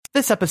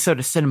This episode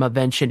of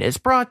Cinemavention is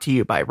brought to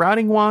you by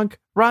Routing Wonk,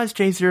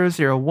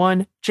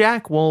 RozJ001,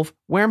 Jack Wolf,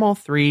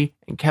 Weremol3,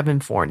 and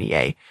Kevin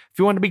Fournier. If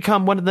you want to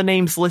become one of the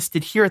names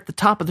listed here at the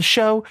top of the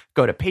show,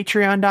 go to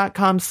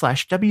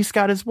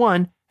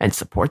patreon.com/WScottis1 and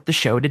support the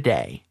show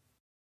today.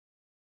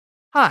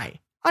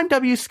 Hi, I'm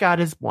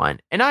WScottis1,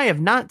 and I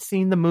have not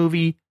seen the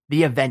movie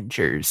The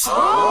Avengers.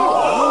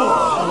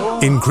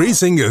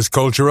 Increasing his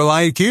cultural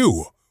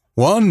IQ,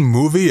 one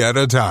movie at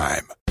a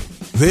time.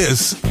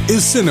 This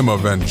is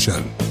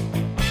Cinemavention.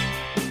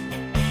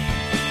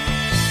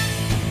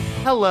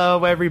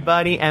 Hello,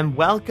 everybody, and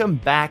welcome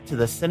back to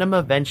the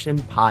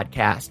Cinemavention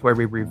podcast, where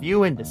we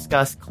review and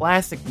discuss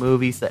classic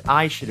movies that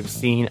I should have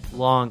seen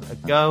long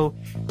ago.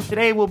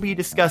 Today, we'll be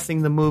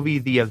discussing the movie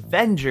The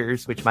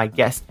Avengers, which my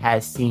guest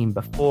has seen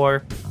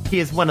before. He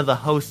is one of the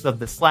hosts of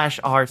the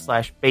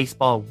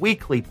 /R/Baseball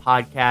Weekly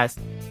podcast.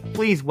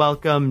 Please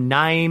welcome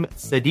Naeem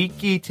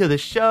Siddiqui to the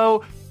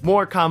show,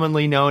 more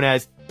commonly known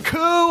as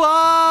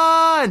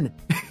Kuan!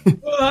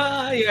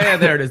 Yeah,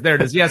 there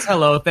it is. Yes,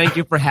 hello. Thank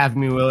you for having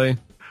me, Willie.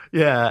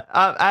 Yeah,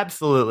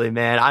 absolutely,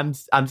 man.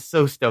 I'm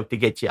so stoked to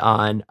get you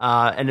on.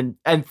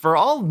 And for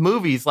all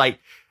movies, like,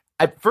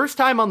 first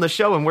time on the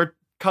show, and we're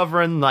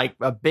covering like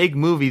a big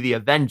movie, The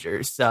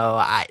Avengers.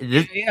 So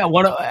definitely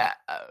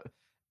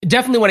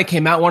when it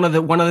came out, one of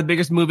the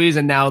biggest movies,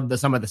 and now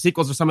some of the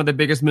sequels are some of the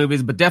biggest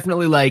movies. But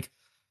definitely, like,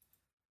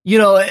 you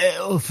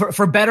know,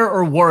 for better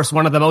or worse,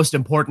 one of the most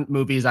important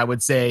movies, I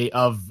would say,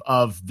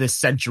 of this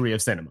century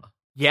of cinema.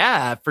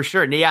 Yeah, for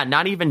sure. Yeah,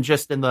 not even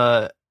just in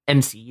the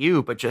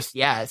MCU, but just,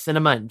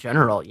 cinema in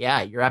general.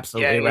 Yeah, you're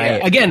absolutely right.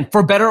 Yeah. Again,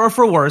 for better or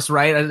for worse,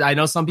 right? I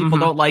know some people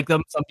don't like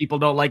them. Some people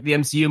don't like the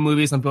MCU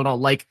movies. Some people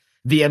don't like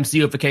the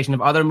MCUification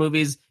of other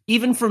movies.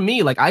 Even for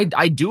me, like,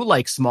 I do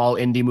like small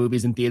indie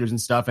movies in theaters and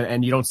stuff,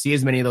 and you don't see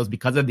as many of those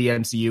because of the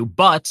MCU.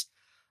 But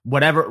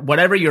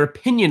whatever your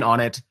opinion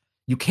on it,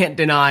 you can't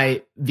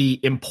deny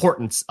the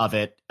importance of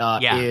it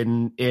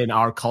in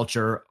our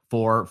culture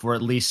for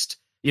at least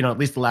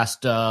the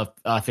last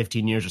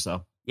 15 years or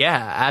so. Yeah,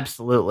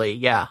 absolutely.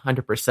 Yeah,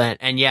 100%.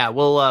 And yeah,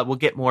 we'll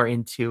get more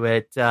into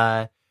it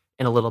in a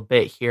little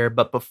bit here.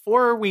 But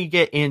before we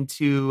get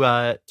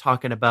into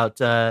talking about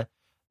the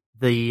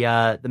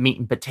meat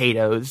and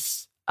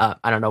potatoes,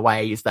 I don't know why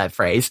I used that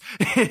phrase.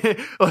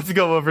 Let's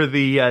go over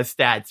the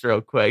stats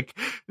real quick.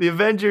 The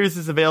Avengers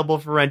is available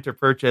for rent or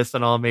purchase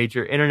on all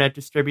major internet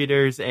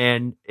distributors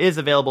and is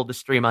available to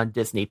stream on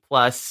Disney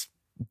Plus.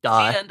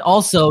 Duh. And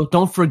also,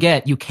 don't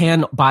forget, you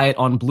can buy it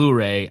on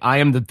Blu-ray. I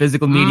am the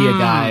physical media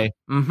guy.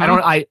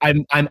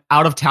 Mm-hmm. I'm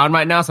out of town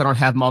right now, so I don't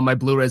have all my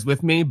Blu-rays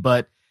with me.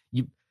 But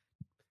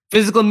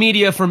physical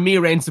media for me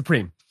reigns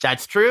supreme.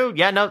 That's true.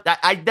 Yeah, no,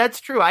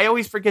 that's true. I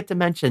always forget to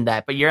mention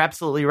that, but you're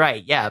absolutely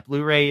right. Yeah,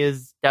 Blu-ray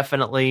is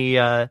definitely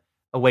a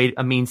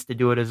means to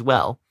do it as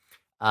well.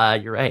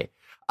 You're right.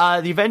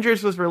 The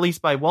Avengers was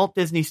released by Walt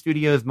Disney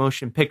Studios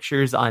Motion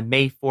Pictures on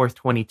May 4th,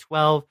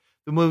 2012.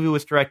 The movie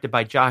was directed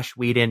by Joss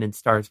Whedon and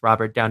stars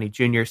Robert Downey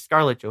Jr.,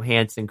 Scarlett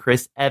Johansson,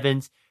 Chris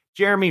Evans,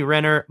 Jeremy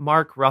Renner,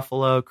 Mark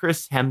Ruffalo,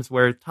 Chris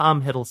Hemsworth,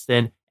 Tom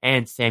Hiddleston,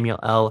 and Samuel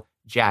L.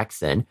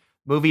 Jackson.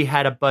 Movie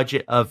had a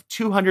budget of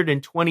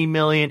 $220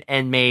 million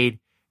and made,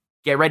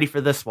 get ready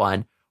for this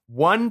one,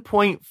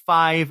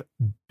 $1.5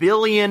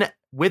 billion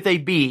with a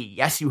B.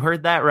 Yes, you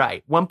heard that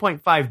right.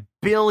 $1.5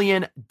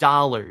 billion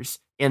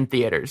in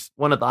theaters.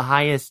 One of the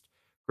highest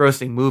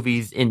grossing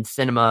movies in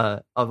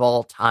cinema of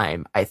all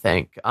time, I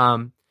think.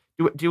 What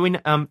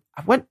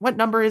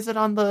number is it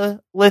on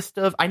the list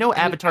of? I know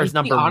Avatar's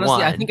number honestly,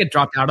 one. I think it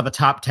dropped out of the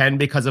top 10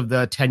 because of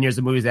the 10 years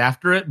of movies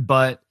after it,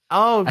 but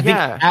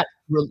I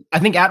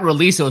think at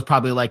release it was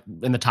probably like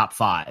in the top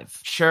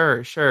 5.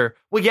 Sure.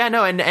 Well, yeah,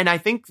 no, and I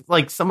think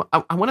like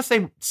I want to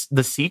say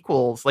the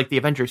sequels, like the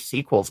Avengers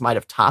sequels, might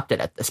have topped it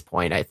at this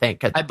point. I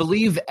think. I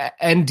believe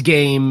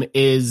Endgame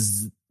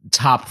is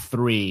top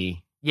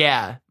 3.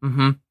 Yeah.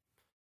 Mm-hmm.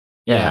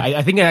 Yeah,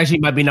 I think it actually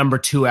might be number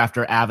 2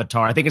 after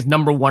Avatar. I think it's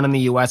number 1 in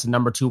the US and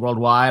number 2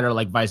 worldwide, or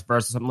like vice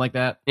versa, something like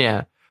that.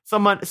 Yeah.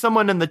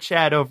 Someone in the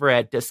chat over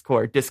at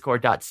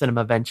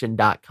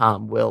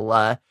discord.cinemavention.com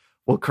will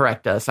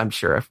correct us, I'm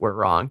sure, if we're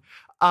wrong.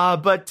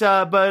 But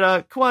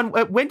Kuan,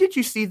 when did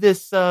you see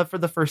this for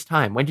the first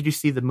time? When did you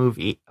see the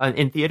movie?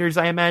 In theaters,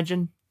 I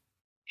imagine?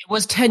 It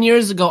was 10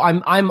 years ago.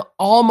 I'm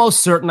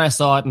almost certain I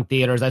saw it in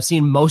theaters. I've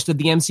seen most of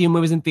the MCU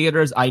movies in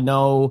theaters. I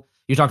know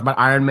you talked about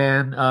Iron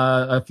Man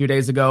a few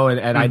days ago,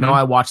 and I know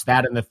I watched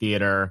that in the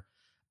theater.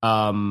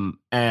 And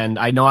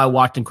I know I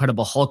watched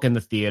Incredible Hulk in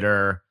the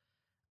theater.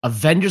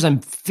 Avengers,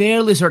 I'm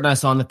fairly certain I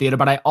saw in the theater,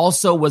 but I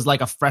also was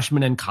like a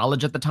freshman in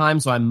college at the time,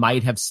 so I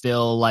might have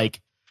still like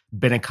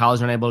been in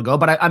college and unable to go.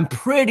 But I'm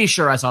pretty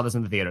sure I saw this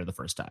in the theater the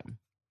first time.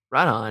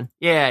 Right on.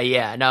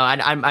 Yeah. No,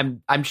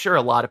 I'm sure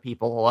a lot of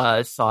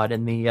people saw it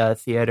in the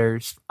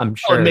theaters. I'm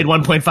sure it made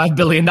 $1.5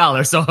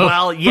 billion. So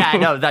well, yeah,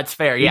 no, that's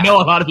fair. Yeah, a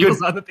lot of people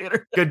saw it in the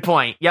theater. Good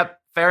point. Yep,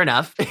 fair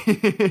enough.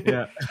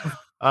 Yeah.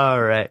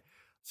 All right.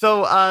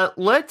 So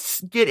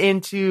let's get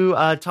into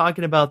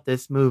talking about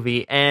this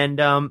movie, and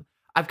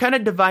I've kind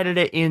of divided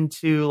it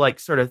into like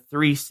sort of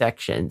 3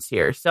 sections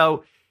here.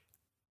 So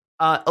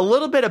A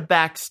little bit of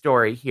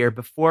backstory here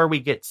before we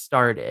get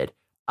started.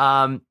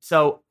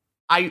 So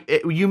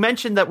you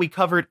mentioned that we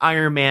covered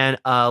Iron Man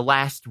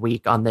last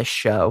week on this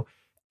show,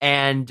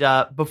 and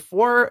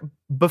before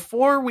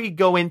we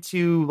go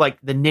into like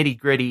the nitty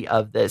gritty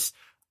of this,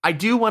 I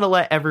do want to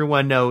let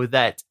everyone know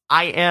that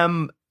I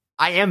am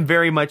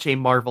very much a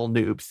Marvel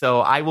noob, so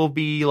I will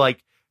be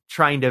like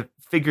trying to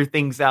figure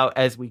things out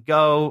as we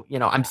go. You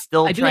know, I'm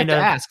still trying to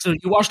ask. So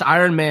you watched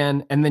Iron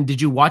Man, and then did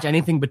you watch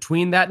anything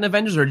between that and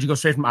Avengers, or did you go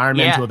straight from Iron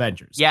Man to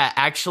Avengers? Yeah,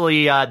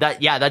 actually,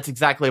 that's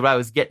exactly what I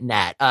was getting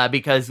at,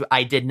 because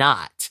I did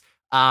not.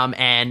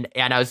 And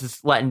I was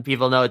just letting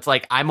people know, it's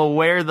like, I'm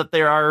aware that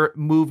there are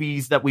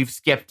movies that we've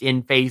skipped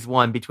in phase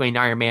one between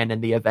Iron Man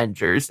and the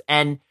Avengers.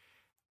 And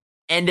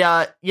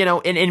you know,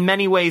 in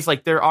many ways,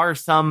 like there are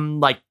some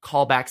like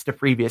callbacks to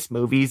previous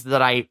movies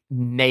that I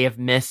may have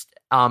missed.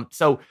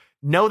 So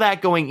know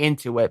that going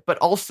into it, but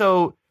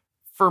also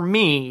for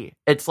me,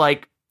 it's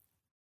like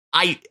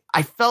I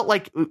felt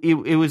like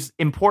it was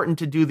important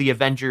to do the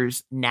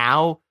Avengers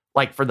now,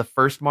 like for the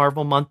first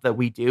Marvel month that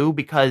we do,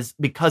 because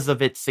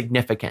of its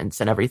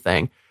significance and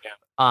everything. Yeah.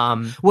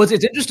 Well,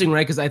 it's interesting,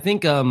 right? Because I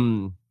think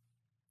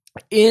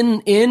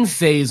in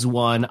phase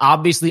one,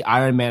 obviously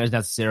Iron Man is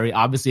necessary.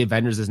 Obviously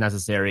Avengers is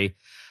necessary.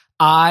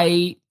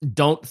 I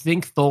don't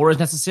think Thor is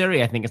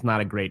necessary. I think it's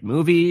not a great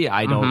movie.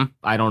 I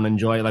don't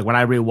enjoy it. Like when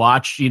I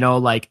rewatch, you know,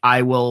 like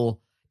I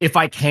will, if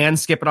I can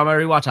skip it on my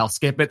rewatch, I'll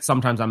skip it.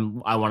 Sometimes I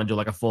want to do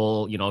like a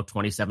full,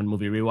 27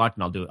 movie rewatch,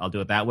 and I'll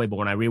do it that way. But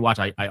when I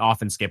rewatch, I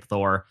often skip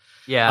Thor.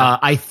 Yeah.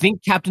 I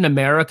think Captain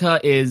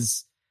America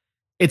it's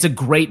a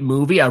great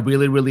movie. I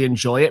really, really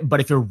enjoy it.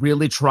 But if you're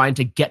really trying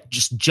to get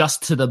just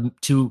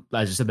to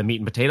as you said, the meat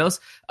and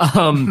potatoes,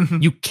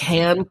 you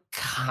can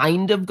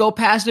kind of go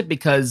past it,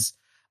 because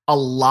a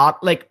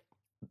lot, like,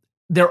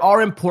 there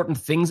are important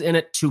things in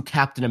it to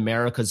Captain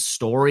America's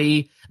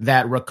story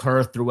that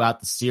recur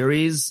throughout the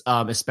series,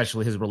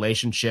 especially his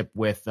relationship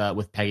with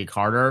Peggy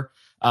Carter,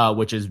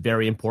 which is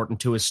very important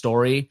to his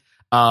story,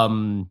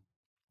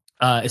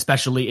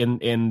 especially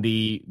in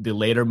the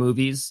later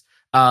movies.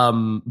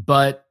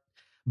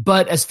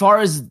 But as far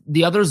as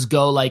the others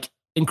go, like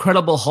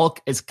Incredible Hulk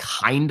is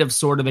kind of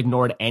sort of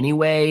ignored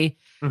anyway.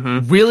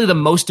 Mm-hmm. Really, the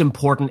most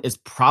important is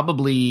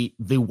probably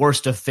the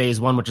worst of phase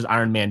one, which is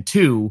Iron Man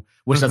 2,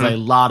 which does a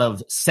lot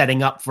of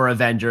setting up for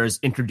Avengers,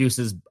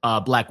 introduces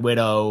Black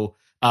Widow,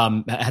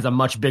 has a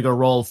much bigger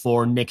role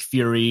for Nick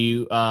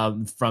Fury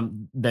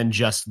than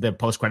just the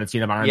post-credit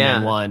scene of Iron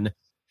Man 1.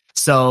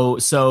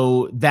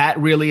 So that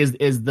really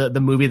is the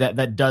movie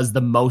that does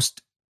the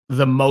most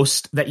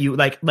that you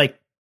like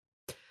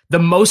the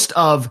most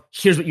of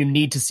here's what you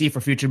need to see for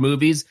future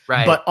movies,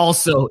 right? But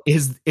also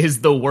is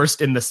the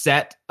worst in the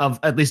set of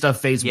at least of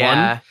phase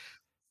one.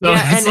 So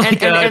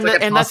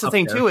and that's the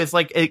thing too, is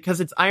like, because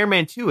it's Iron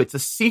Man 2, it's a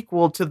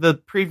sequel to the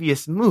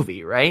previous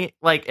movie, right?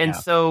 Like, and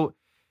so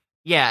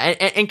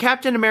and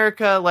Captain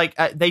America, like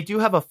they do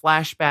have a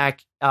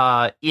flashback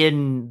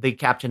in the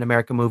Captain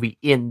America movie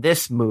in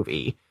this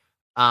movie.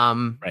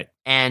 Right.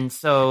 And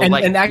so,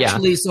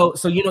 actually, so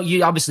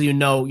you obviously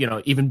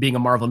even being a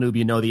Marvel noob,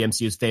 the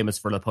MCU is famous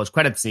for the post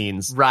credit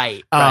scenes,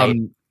 right?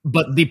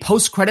 But the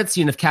post credit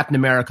scene of Captain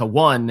America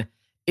 1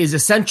 is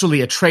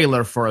essentially a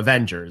trailer for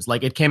Avengers.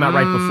 Like it came out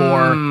right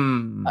before.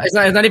 It's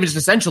not even just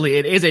essentially;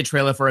 it is a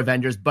trailer for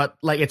Avengers. But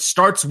like it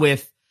starts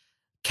with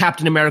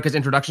Captain America's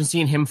introduction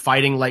scene, him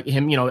fighting like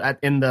him,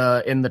 in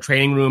the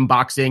training room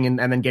boxing, and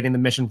then getting the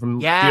mission from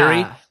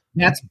Fury.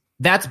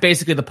 That's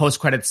basically the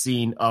post-credits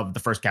scene of the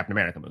first Captain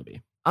America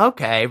movie.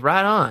 Okay,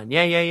 right on.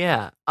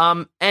 Yeah.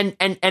 And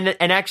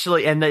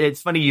actually, and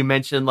it's funny you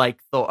mentioned like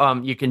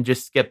you can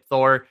just skip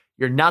Thor.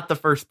 You're not the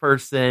first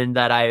person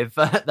that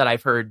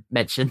I've heard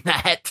mention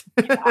that.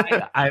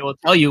 I will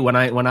tell you, when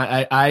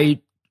I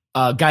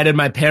guided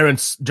my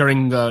parents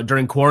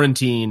during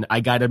quarantine, I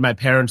guided my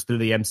parents through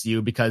the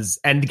MCU because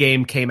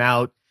Endgame came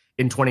out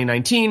in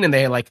 2019, and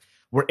they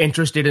were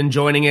interested in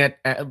joining it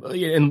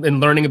and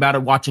learning about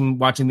it, watching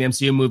the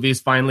MCU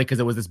movies finally, because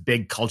it was this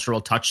big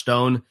cultural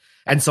touchstone.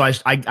 And so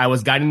I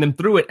was guiding them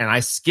through it, and I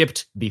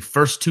skipped the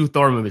first two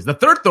Thor movies. The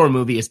third Thor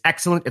movie is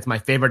excellent. It's my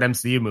favorite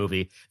MCU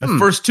movie. The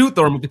first two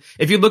Thor movies,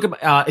 if you go to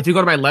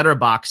my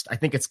Letterboxd, I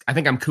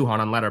think I'm Kuhan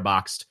on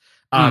Letterboxd.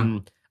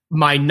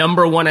 My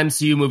number one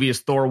MCU movie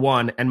is Thor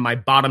 1, and my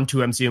bottom two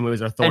MCU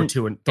movies are Thor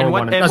 2 and Thor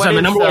 1. My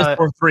number one is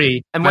Thor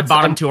 3, and my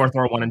bottom two are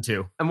Thor 1 and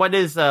 2. And what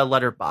is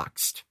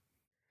Letterboxd?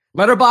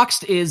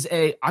 Letterboxd is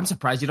I'm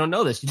surprised you don't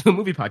know this. You do a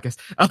movie podcast.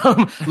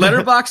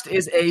 Letterboxd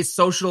is a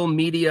social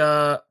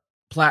media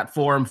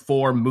platform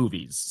for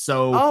movies.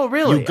 So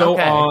really? You go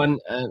on,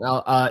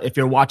 and if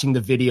you're watching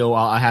the video,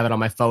 I have it on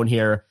my phone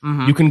here.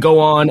 Mm-hmm. You can go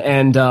on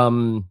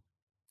and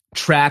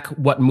track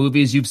what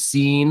movies you've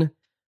seen.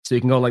 So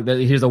you can go like,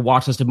 here's a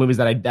watch list of movies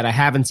that I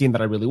haven't seen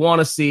that I really want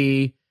to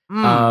see.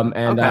 And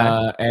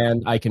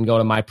I can go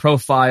to my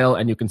profile,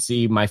 and you can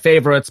see my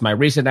favorites, my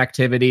recent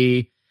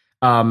activity.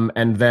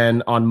 And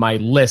then on my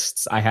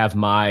lists, I have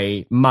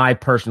my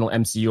personal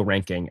MCU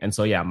ranking. And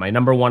so, my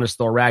number one is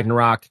Thor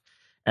Ragnarok,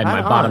 and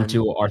my bottom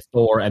two are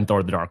Thor and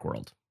Thor: The Dark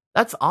World.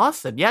 That's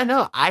awesome. Yeah,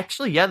 no,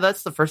 actually, yeah,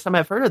 that's the first time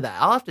I've heard of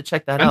that. I'll have to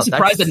check that out. I'm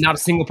surprised that not a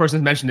single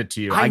person mentioned it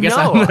to you. I guess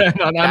know.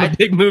 I'm a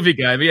big movie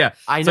guy, but yeah.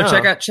 I know.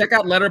 So check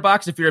out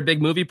Letterboxd if you're a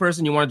big movie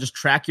person. You want to just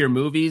track your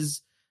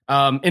movies.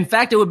 In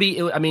fact,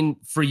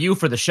 for you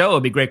for the show,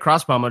 it'd be great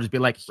cross promo. Just be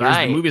like, here's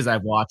the movies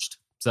I've watched.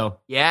 So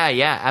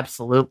yeah,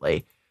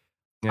 absolutely.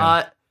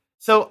 Yeah.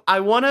 So I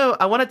want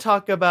to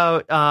talk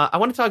about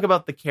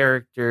the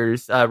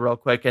characters real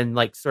quick and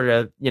like sort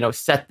of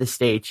set the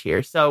stage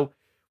here. So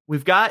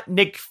we've got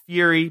Nick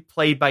Fury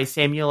played by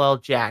Samuel L.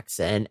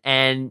 Jackson,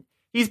 and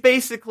he's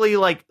basically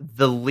like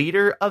the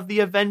leader of the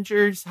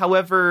Avengers.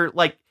 However,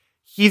 like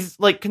he's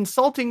like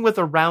consulting with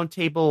a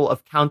roundtable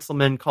of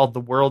councilmen called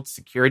the World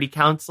Security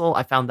Council.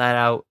 I found that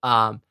out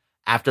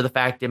after the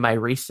fact in my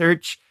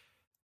research,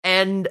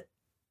 and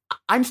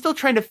I'm still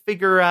trying to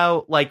figure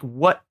out like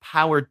what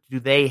power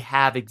do they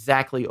have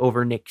exactly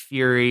over Nick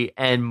Fury,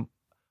 and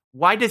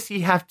why does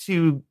he have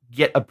to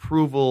get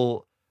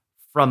approval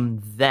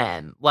from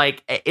them?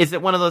 Like, is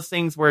it one of those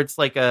things where it's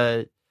like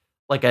a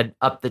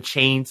up the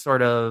chain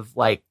sort of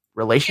like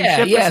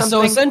relationship? Yeah. Or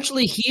So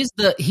essentially, he's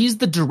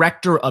the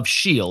director of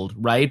SHIELD,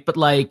 right? But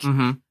like,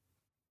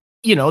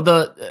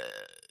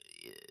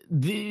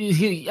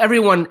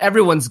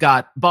 everyone's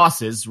got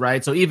bosses,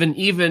 right? So even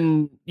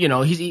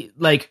he's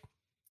like.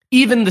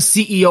 Even the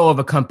CEO of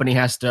a company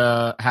has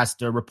to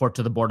report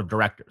to the board of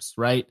directors,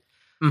 right?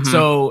 Mm-hmm.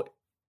 So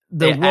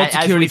the World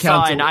Security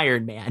Council, saw in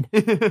Iron Man,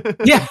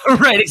 yeah,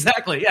 right,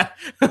 exactly, yeah.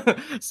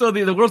 So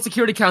the World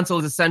Security Council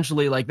is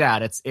essentially like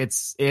that. It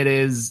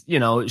is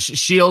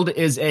SHIELD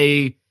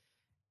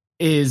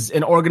is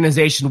an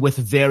organization with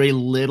very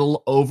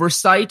little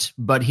oversight,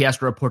 but he has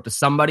to report to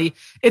somebody.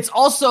 It's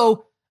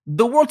also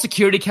the World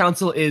Security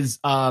Council is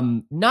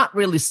not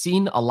really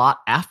seen a lot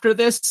after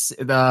this.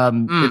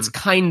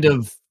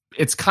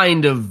 It's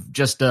kind of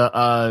just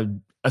a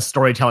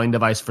storytelling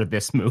device for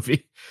this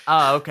movie.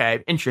 Oh,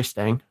 okay.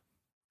 Interesting.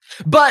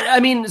 But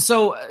I mean,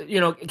 so,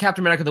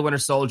 Captain America, the Winter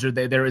Soldier,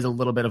 there is a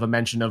little bit of a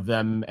mention of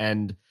them.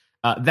 And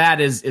that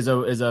is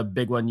a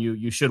big one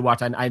you should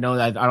watch. I know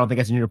that I don't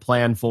think it's in your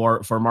plan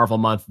for Marvel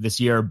Month this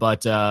year,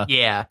 but but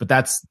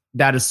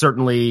that is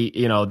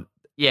certainly,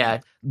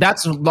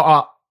 that's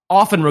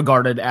often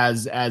regarded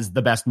as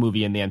the best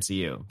movie in the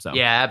MCU. So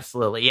yeah,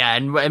 absolutely. Yeah.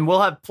 And we'll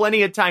have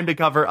plenty of time to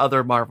cover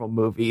other Marvel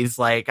movies.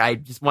 Like, I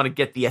just want to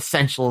get the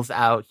essentials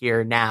out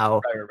here now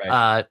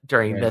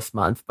during this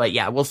month. But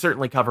yeah, we'll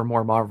certainly cover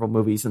more Marvel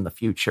movies in the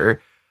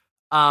future.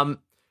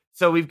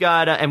 So we've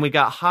got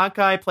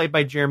Hawkeye played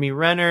by Jeremy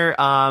Renner.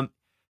 And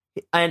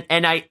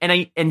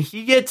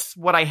he gets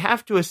what I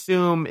have to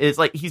assume is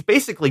like, he's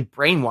basically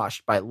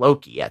brainwashed by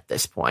Loki at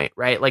this point,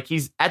 right? Like,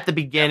 he's at the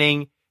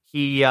beginning,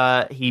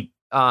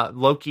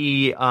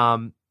 Loki,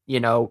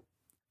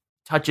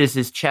 touches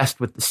his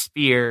chest with the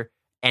spear,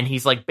 and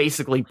he's like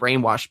basically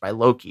brainwashed by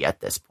Loki at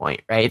this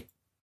point, right?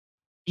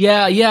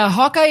 Yeah.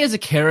 Hawkeye is a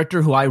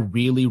character who I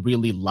really,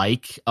 really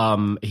like.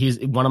 He's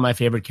one of my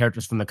favorite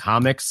characters from the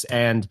comics,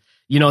 and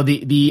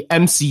the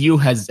MCU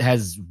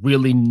has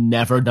really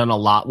never done a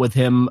lot with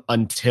him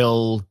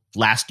until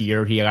last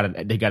year.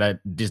 They got a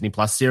Disney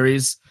Plus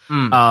series.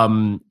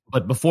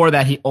 But before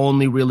that, he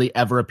only really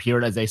ever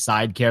appeared as a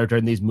side character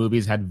in these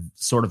movies, had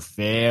sort of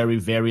very,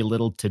 very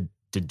little to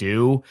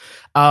do.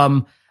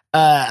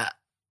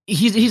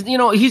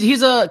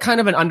 He's a kind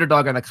of an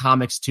underdog in the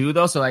comics too,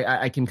 though. So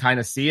I can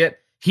kind of see it.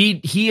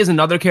 He is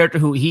another character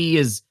who he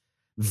is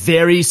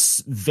very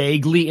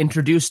vaguely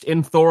introduced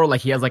in Thor.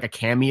 Like, he has like a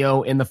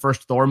cameo in the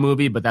first Thor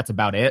movie, but that's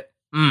about it.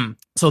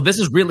 So this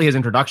is really his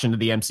introduction to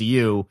the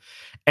MCU.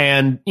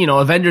 And,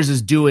 Avengers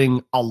is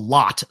doing a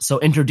lot. So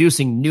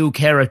introducing new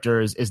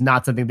characters is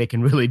not something they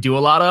can really do a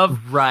lot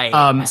of.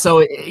 Right. So,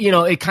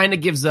 it kind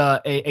of gives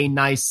a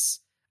nice,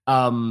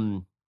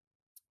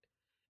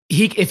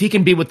 if he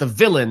can be with the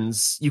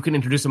villains, you can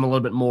introduce him a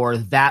little bit more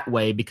that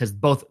way, because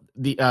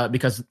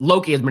because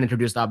Loki has been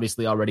introduced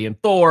obviously already in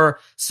Thor.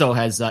 So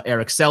has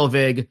Eric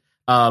Selvig,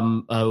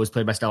 who was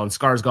played by Stellan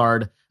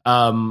Skarsgård,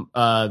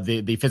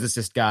 the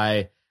physicist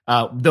guy.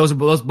 Both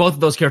of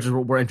those characters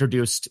were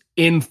introduced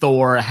in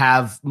Thor,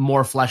 have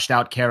more fleshed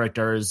out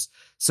characters,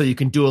 so you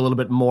can do a little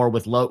bit more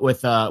with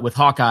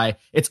Hawkeye.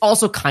 It's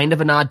also kind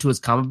of a nod to his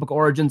comic book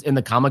origins. In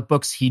the comic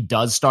books, he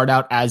does start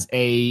out as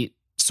a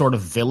sort of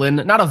villain,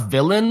 not a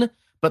villain,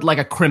 but like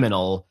a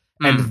criminal,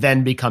 and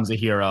then becomes a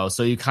hero.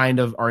 So you kind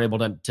of are able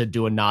to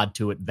do a nod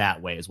to it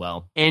that way as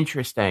well.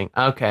 Interesting.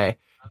 Okay.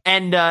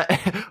 And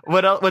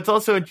what's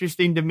also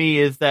interesting to me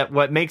is that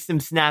what makes him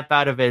snap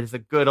out of it is a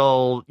good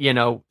old,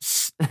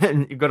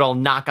 good old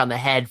knock on the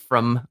head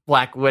from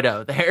Black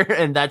Widow there,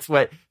 and that's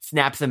what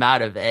snaps him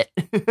out of it.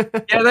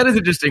 Yeah, that is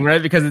interesting,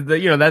 right? Because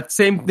that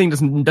same thing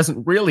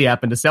doesn't really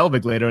happen to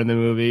Selvig later in the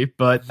movie,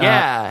 but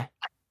yeah,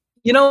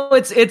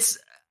 it's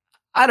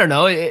I don't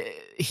know.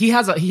 He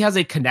has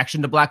a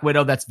connection to Black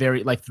Widow that's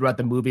very, like, throughout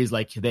the movies,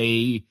 like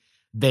they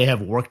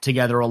have worked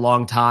together a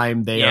long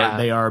time. They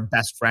are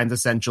best friends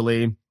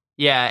essentially.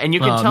 Yeah, and you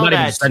can tell not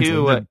even that essentially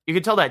too. good. You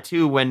can tell that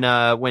too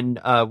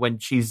when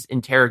she's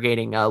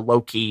interrogating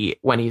Loki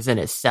when he's in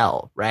his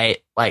cell, right?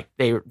 Like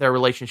their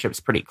relationship's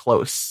pretty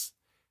close.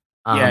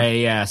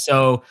 Yeah.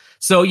 So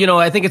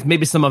I think it's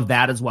maybe some of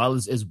that as well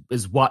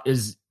is what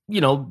is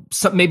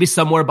maybe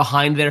somewhere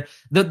behind there.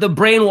 The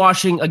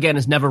brainwashing again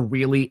is never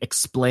really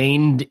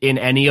explained in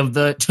any of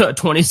the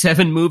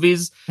 27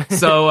 movies.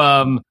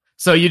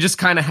 So you just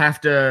kind of have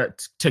to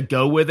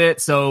go with it.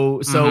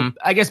 So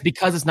I guess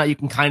because it's not, you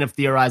can kind of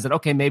theorize that,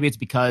 okay, maybe it's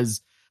because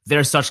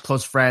they're such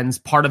close friends.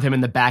 Part of him in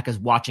the back is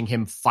watching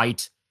him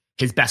fight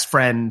his best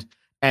friend,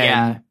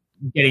 and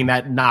getting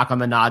that knock on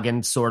the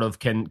noggin sort of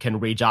can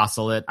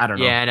rejostle it. I don't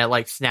know. Yeah, and it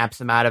like snaps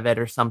him out of it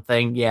or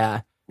something.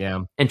 Yeah.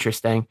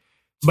 Interesting.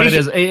 But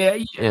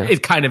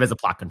it kind of is a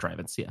plot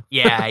contrivance.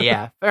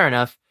 Yeah. Fair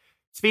enough.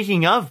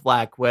 Speaking of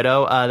Black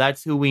Widow,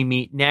 that's who we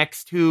meet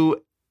next,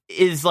 who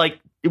is like,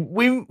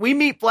 we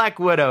meet Black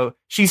Widow.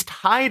 She's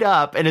tied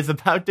up and is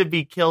about to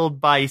be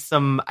killed by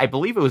some, I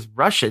believe it was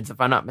Russians,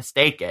 if I'm not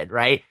mistaken,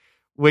 right?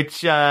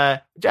 Which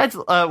adds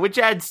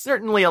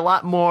certainly a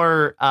lot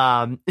more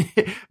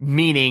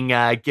meaning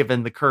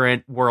given the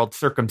current world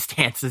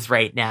circumstances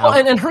right now.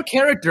 Well, and her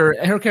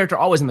character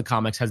always in the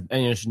comics has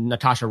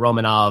Natasha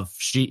Romanoff.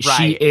 She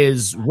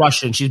is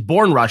Russian. She's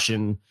born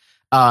Russian,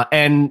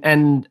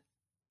 and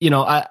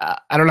I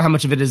don't know how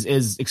much of it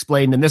is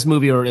explained in this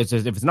movie or if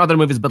it's in other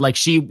movies, but like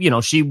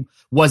she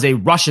was a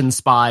Russian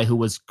spy who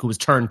was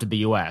turned to the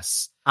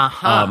U.S.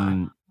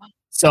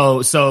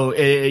 So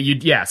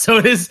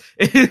it is.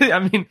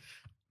 I mean,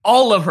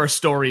 all of her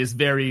story is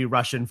very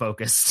Russian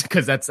focused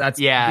because that's a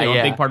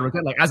big part of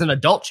her. Like as an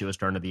adult, she was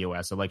turned to the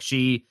U.S. So like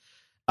she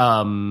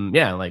learned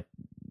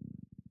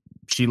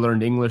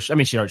English. I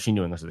mean, she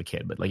knew English as a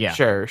kid, but like, yeah.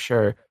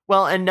 Sure.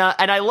 Well, and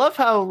I love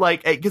how,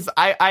 like, because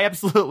I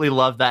absolutely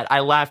love that.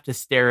 I laughed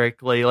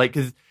hysterically, like,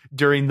 because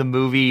during the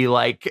movie,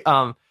 like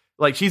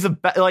she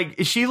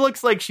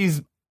looks like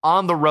she's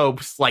on the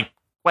ropes, like,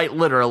 quite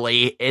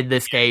literally in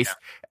this case.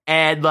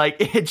 And,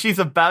 like, she's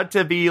about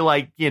to be,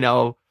 like,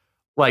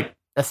 like,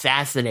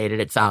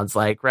 assassinated, it sounds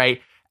like,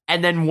 right?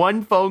 And then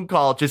one phone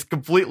call just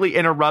completely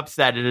interrupts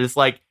that and is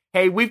like,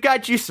 hey, we've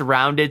got you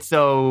surrounded,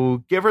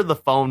 so give her the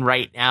phone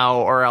right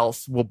now or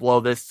else we'll blow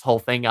this whole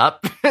thing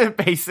up,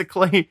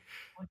 basically.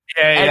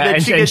 Yeah.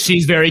 And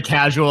she's very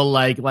casual,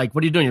 like, what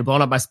are you doing? You're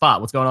blowing up my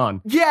spot. What's going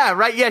on? Yeah,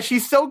 right. Yeah,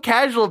 she's so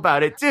casual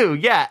about it, too.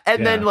 Yeah.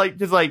 And then, like,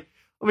 just like,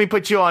 let me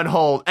put you on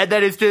hold. And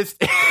then it's just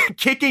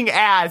kicking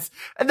ass.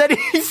 And then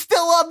he's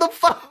still on the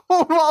phone.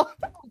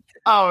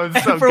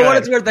 It's so for good. what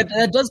it's worth,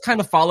 that does kind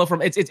of follow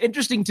from, it's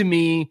interesting to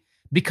me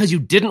because you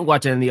didn't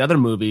watch any of the other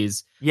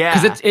movies. Yeah.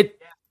 Because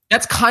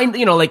that's kind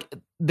of, like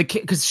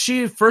because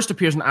she first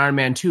appears in Iron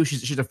Man 2.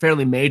 She's a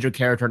fairly major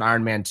character in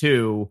Iron Man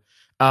 2.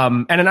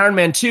 And in Iron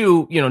Man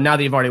 2, now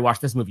that you've already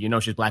watched this movie,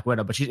 she's Black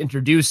Widow, but she's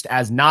introduced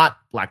as not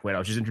Black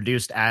Widow. She's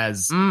introduced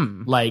as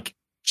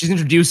she's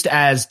introduced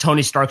as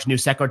Tony Stark's new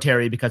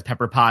secretary because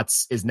Pepper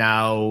Potts is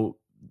now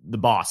the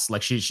boss.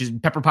 Like she's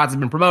Pepper Potts has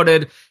been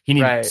promoted.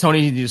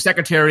 Tony needs a new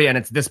secretary, and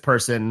it's this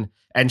person,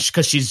 and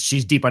because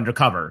she's deep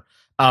undercover.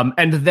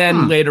 And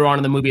then later on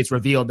in the movie, it's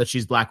revealed that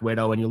she's Black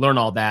Widow, and you learn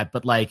all that.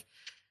 But like,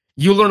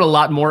 you learn a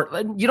lot more.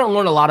 You don't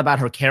learn a lot about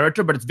her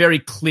character, but it's very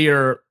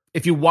clear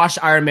if you watch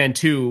Iron Man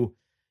 2,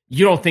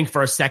 you don't think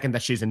for a second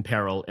that she's in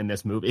peril in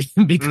this movie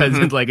because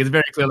it's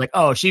very clear. Like,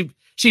 oh, she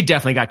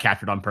definitely got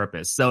captured on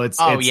purpose. So it's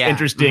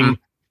interesting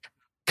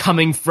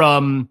coming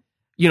from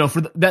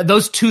for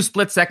those 2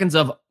 split seconds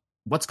of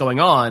what's going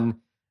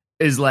on.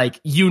 Is like,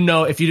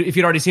 if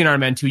you'd already seen Iron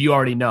Man 2, you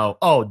already know,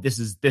 oh, this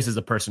is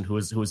a person who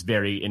is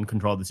very in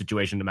control of the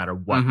situation no matter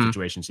what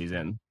situation she's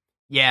in.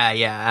 Yeah,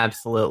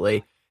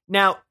 absolutely.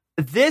 Now,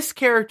 this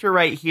character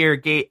right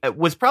here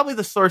was probably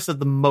the source of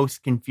the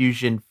most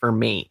confusion for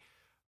me.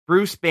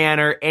 Bruce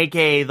Banner,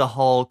 aka the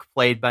Hulk,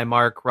 played by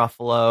Mark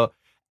Ruffalo,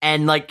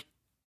 and like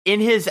in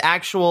his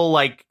actual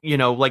like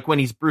when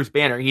he's Bruce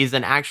Banner, he's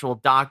an actual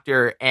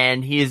doctor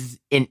and he's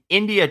in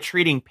India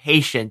treating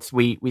patients.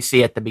 We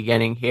see at the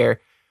beginning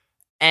here.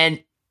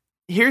 And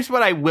here's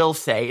what I will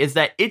say is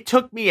that it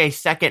took me a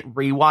second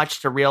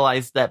rewatch to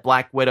realize that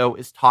Black Widow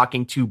is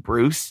talking to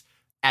Bruce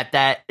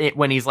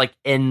when he's like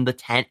in the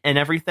tent and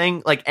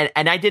everything. Like,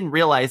 and I didn't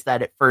realize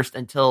that at first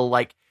until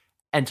I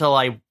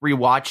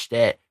rewatched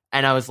it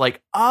and I was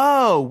like,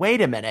 oh,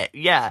 wait a minute.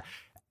 Yeah.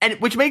 And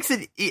which makes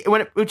it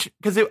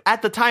because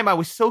at the time I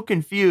was so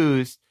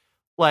confused.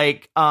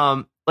 Like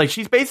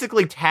she's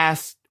basically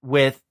tasked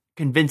with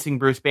convincing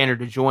Bruce Banner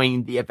to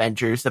join the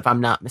Avengers, if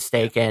I'm not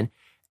mistaken.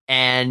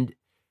 And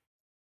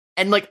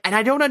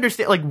I don't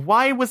understand, like,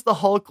 why was the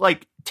Hulk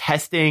like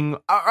testing?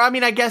 I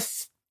mean, I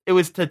guess it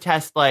was to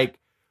test like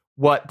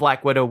what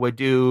Black Widow would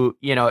do,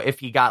 if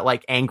he got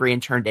like angry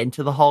and turned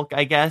into the Hulk,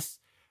 I guess.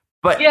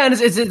 But yeah, and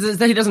it's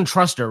that he doesn't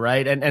trust her,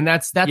 right? And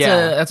that's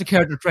a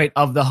character trait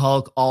of the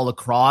Hulk all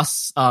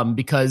across,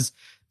 because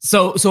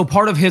so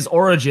part of his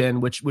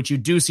origin, which you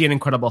do see in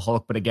Incredible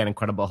Hulk, but again,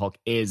 Incredible Hulk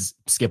is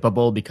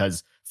skippable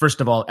because First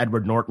of all,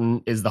 Edward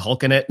Norton is the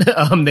Hulk in it.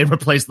 They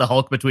replaced the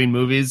Hulk between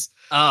movies.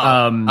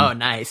 Oh,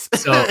 nice.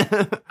 So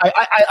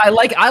I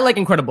like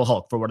Incredible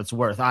Hulk for what it's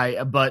worth.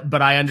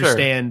 But I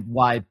understand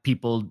why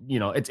people,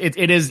 it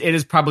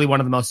is probably one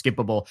of the most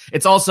skippable.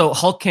 It's also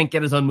Hulk can't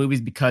get his own movies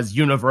because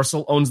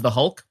Universal owns the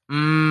Hulk.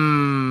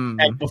 And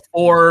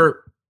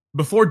before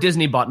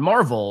Disney bought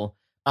Marvel,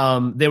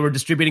 they were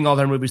distributing all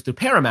their movies through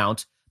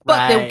Paramount.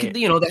 But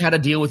they had a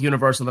deal with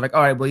Universal. They're like,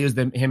 all right, we'll use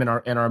him in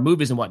our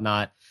movies and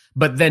whatnot.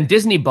 But then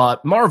Disney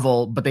bought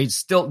Marvel, but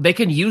they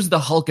can use the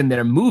Hulk in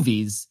their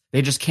movies.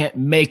 They just can't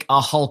make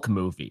a Hulk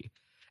movie.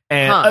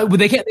 And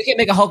they can't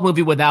make a Hulk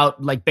movie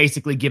without like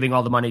basically giving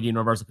all the money to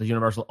Universal because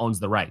Universal owns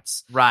the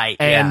rights. Right.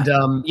 And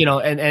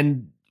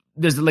and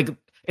there's like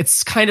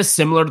it's kind of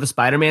similar to the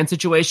Spider-Man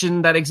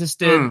situation that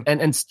existed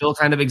and still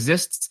kind of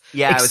exists.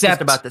 Yeah, I was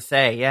just about to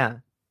say, yeah.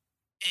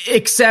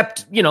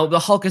 Except, the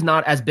Hulk is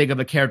not as big of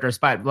a character as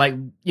Spider. Like,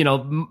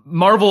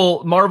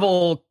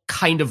 Marvel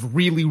kind of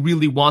really,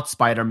 really wants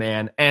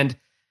Spider-Man and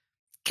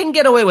can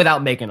get away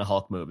without making a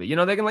Hulk movie.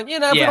 They can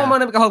if we don't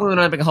want to make a Hulk movie,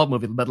 we don't make a Hulk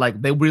movie. But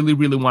like, they really,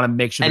 really want to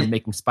make sure they're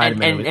making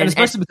Spider-Man movies. And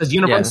especially because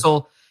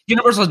Universal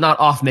is not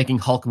off making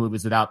Hulk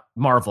movies without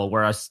Marvel,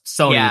 whereas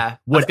Sony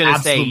would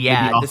absolutely be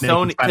off to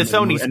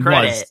Sony's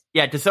credit.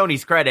 Yeah, to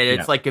Sony's credit,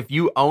 it's like if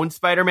you own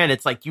Spider-Man,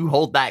 it's like you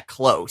hold that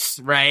close,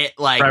 right?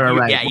 Like,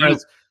 right.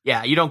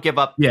 You don't give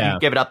up. You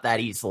give it up that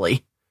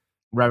easily.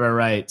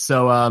 Right.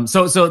 So,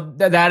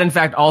 that in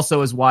fact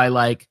also is why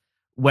like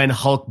when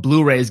Hulk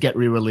Blu-rays get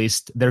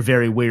re-released, they're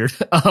very weird.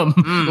 A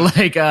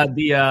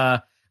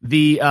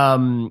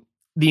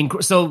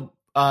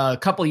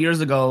couple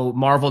years ago,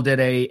 Marvel did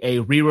a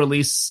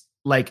re-release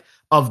like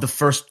of the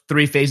first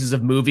 3 phases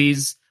of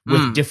movies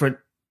with different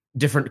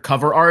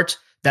cover art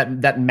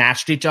that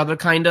matched each other,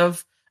 kind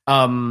of.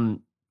 So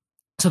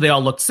they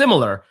all looked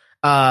similar,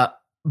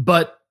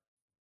 but.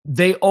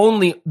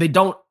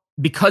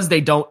 Because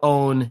they don't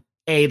own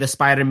A, the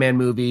Spider-Man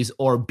movies,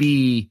 or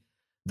B,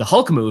 the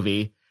Hulk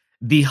movie,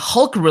 the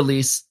Hulk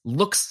release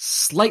looks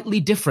slightly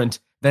different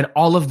than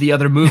all of the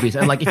other movies.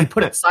 And like if you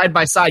put it side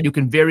by side, you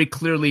can very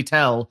clearly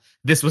tell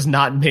this was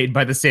not made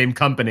by the same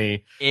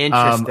company.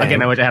 Interesting.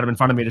 Again, I wish I had them in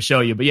front of me to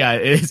show you, but yeah,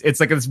 it's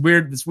like this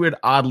weird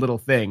odd little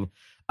thing.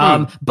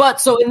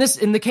 But so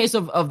in the case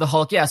of the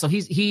Hulk, so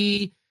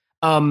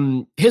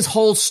his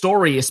whole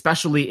story,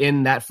 especially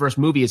in that first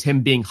movie, is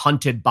him being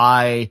hunted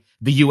by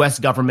the U.S.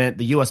 government,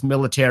 the U.S.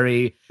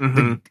 military.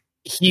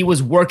 He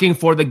was working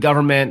for the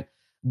government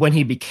when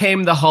he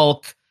became the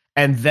Hulk,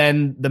 and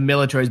then the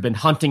military has been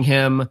hunting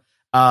him.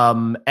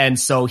 And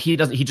so he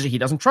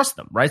doesn't trust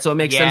them, right? So it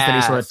makes sense that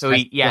he sort of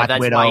that's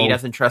Widow. why he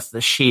doesn't trust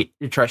the Shield.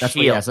 So that's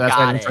why he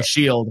doesn't trust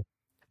Shield.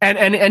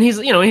 And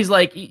he's he's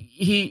like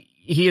he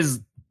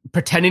is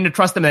pretending to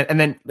trust them, and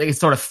then he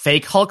sort of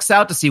fake Hulks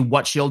out to see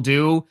what she'll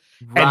do.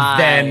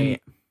 Right.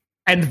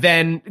 And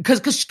then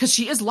because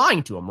she is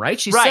lying to him, right?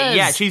 She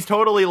says, she's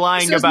totally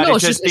lying about no, it.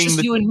 Just being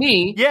you and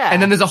me. Yeah.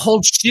 And then there's a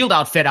whole Shield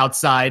outfit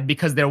outside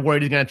because they're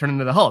worried he's going to turn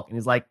into the Hulk. And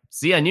he's like,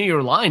 see, I knew you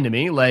were lying to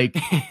me. Like,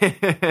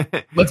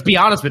 let's be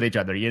honest with each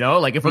other,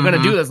 Like, if we're going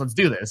to do this, let's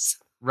do this.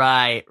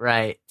 Right.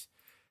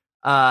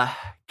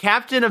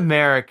 Captain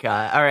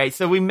America. All right.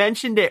 So we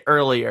mentioned it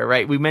earlier,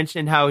 right? We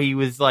mentioned how he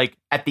was like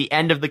at the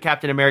end of the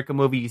Captain America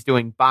movie, he's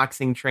doing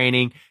boxing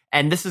training.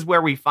 And this is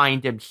where we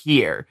find him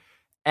here.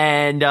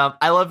 And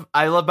I love,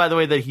 by the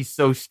way, that he's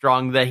so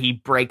strong that he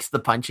breaks the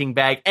punching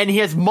bag, and he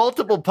has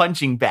multiple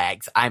punching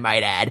bags, I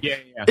might add.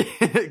 Yeah.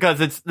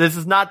 Because this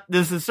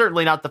is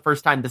certainly not the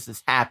first time this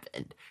has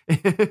happened.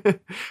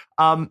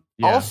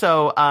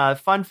 Also,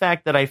 fun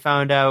fact that I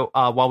found out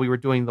while we were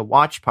doing the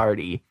watch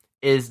party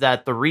is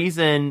that the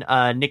reason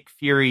Nick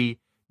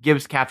Fury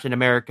gives Captain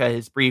America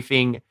his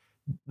briefing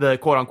the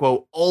quote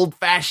unquote old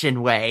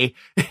fashioned way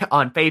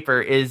on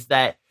paper is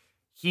that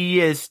he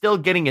is still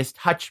getting his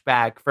touch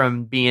back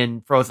from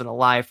being frozen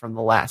alive from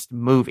the last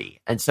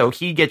movie. And so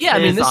he gets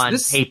on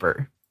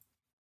paper.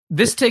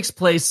 This takes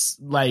place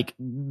like,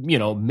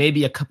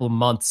 maybe a couple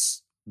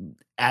months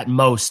at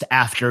most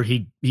after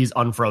he's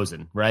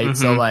unfrozen, right?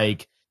 So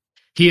like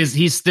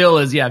he still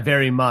is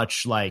very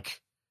much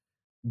like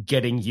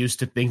getting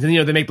used to things. And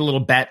they make the little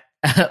bet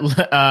at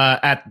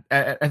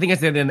I think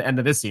it's the end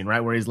of this scene,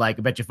 right, where he's like,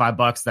 I bet you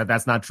 $5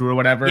 that's not true or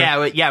whatever. It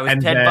was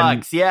 $10.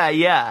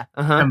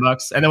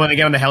 $10. And then when they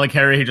get on the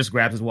helicarrier, he just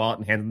grabs his wallet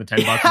and hands him the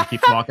 $10 and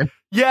keeps walking.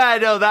 Yeah,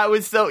 no, that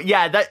was so.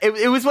 Yeah, that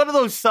it was one of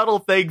those subtle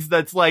things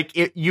that's like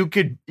you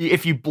could,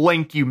 if you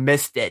blink, you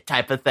missed it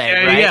type of thing,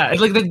 right? Yeah,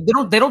 it's like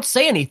they don't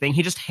say anything.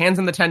 He just hands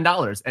him the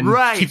 $10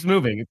 and keeps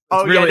moving. It's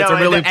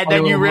and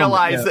then you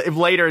realize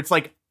later it's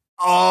like,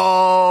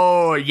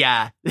 oh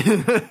yeah,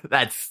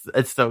 that's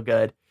so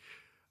good.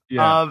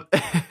 Yeah.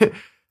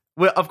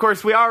 Well, of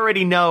course, we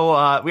already know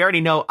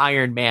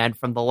Iron Man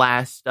from the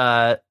last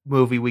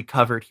movie we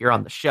covered here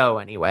on the show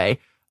anyway.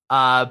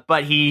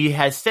 But he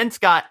has since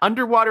got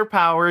underwater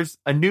powers,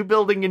 a new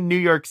building in New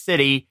York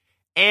City,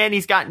 and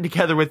he's gotten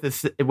together with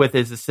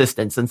his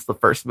assistant since the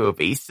first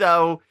movie.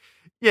 So,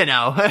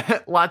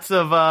 lots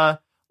of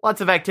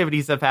lots of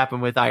activities have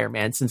happened with Iron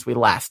Man since we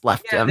last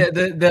left him.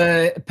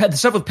 The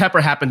stuff with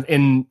Pepper happened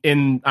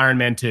in Iron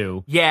Man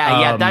 2.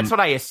 Yeah, that's what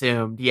I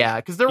assumed. Yeah,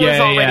 because there was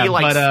already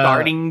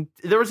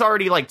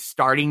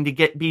starting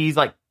to be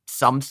like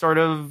some sort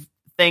of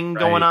thing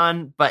going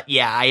on. But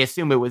yeah, I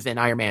assume it was in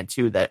Iron Man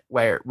 2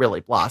 where it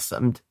really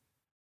blossomed.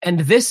 And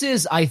this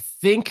is, I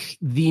think,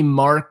 the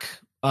Mark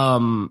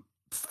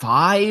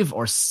 5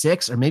 or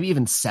 6 or maybe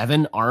even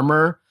 7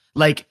 armor.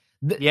 Like,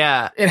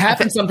 it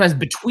happens sometimes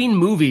between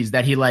movies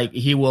that he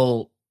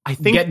will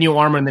get new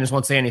armor and then just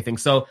won't say anything.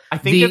 So I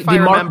think the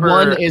Mark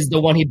 1 is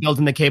the one he built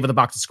in the cave with a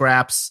box of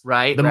scraps.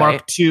 Right. The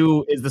Mark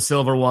 2 is the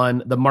silver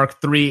one. The Mark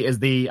 3 is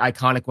the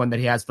iconic one that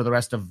he has for the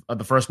rest of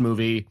the first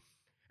movie.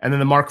 And then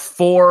the Mark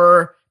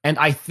 4 and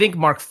I think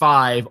Mark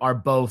 5 are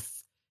both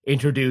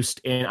introduced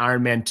in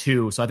Iron Man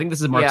 2. So I think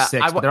this is Mark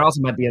 6, but there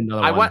also might be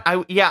another one.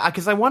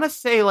 Because I want to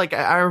say, like,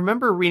 I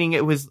remember reading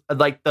it was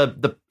like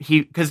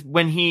because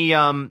when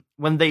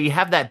they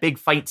have that big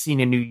fight scene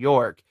in New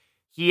York,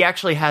 he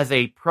actually has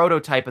a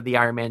prototype of the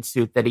Iron Man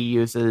suit that he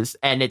uses,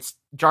 and it's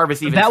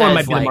Jarvis even that says, one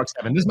might be the Mark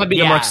 7. This might be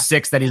the Mark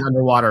 6 that he's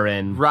underwater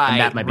in. Right,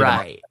 and that might be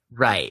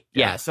right.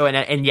 Yeah. So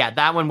and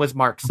that one was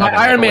Mark 7. But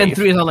Iron Man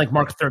 3 is on like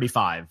Mark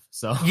 35.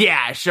 So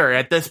yeah, sure.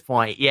 At this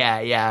point,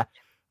 yeah.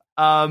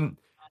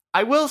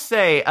 I will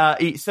say,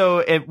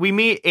 we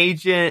meet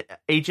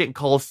Agent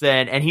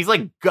Coulson, and he's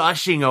like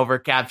gushing over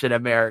Captain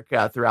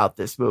America throughout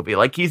this movie.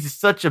 Like, he's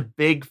such a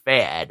big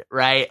fan,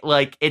 right?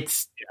 Like,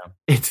 it's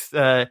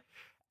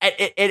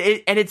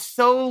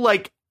so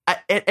like,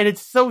 and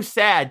it's so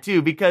sad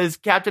too, because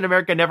Captain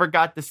America never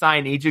got to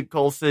sign Agent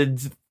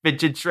Coulson's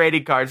vintage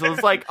trading card. So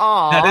it's like,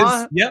 aw.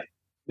 That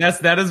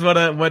is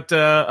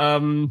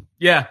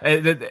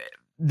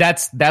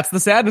That's the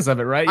sadness of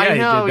it, right? Yeah, I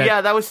know.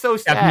 That was so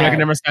sad.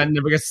 Captain America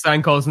never gets to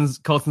sign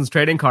Coulson's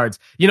trading cards.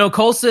 You know,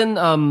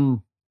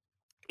 Coulson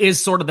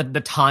is sort of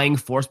the tying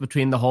force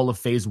between the whole of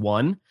Phase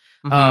 1.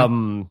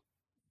 Mm-hmm.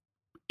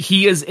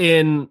 He is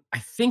in, I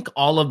think,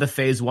 all of the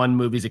Phase 1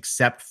 movies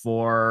except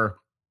for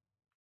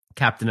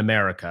Captain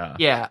America.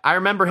 Yeah, I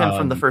remember him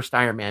from the first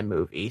Iron Man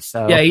movie.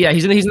 So yeah,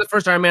 he's in the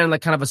first Iron Man,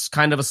 like kind of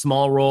a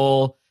small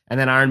role. And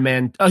then Iron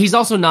Man. Oh, he's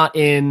also not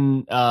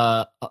in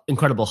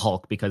Incredible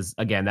Hulk because,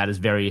 again, that is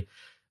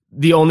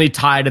the only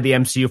tie to the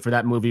MCU for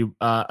that movie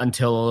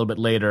until a little bit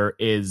later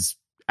is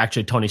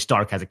actually Tony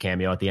Stark has a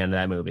cameo at the end of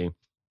that movie.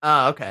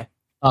 Oh, okay.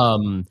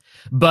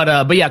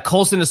 But yeah,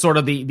 Coulson is sort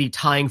of the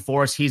tying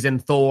force. He's in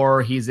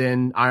Thor. He's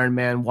in Iron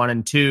Man 1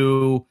 and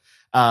 2.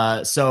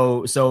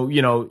 So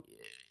you know,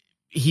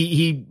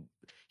 he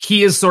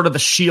is sort of the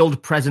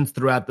shield presence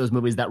throughout those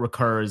movies that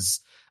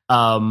recurs.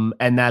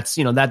 And that's,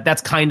 you know,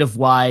 that's kind of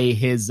why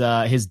his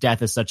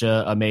death is such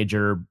a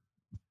major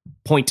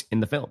point in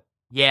the film.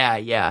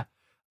 Yeah.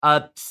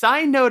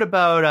 Side note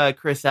about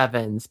Chris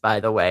Evans, by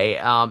the way.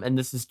 And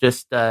this is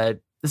just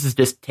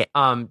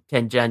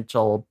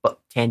tangential, but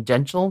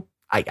tangential.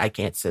 I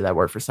can't say that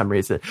word for some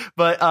reason.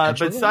 But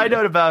side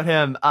note about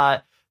him.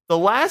 The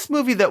last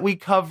movie that we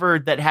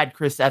covered that had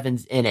Chris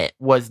Evans in it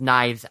was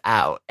Knives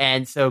Out,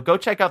 and so go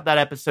check out that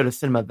episode of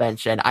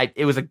Cinemavention.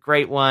 It was a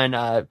great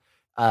one.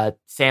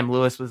 Sam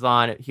Lewis was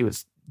on it. He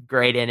was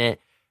great in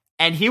it.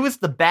 And he was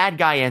the bad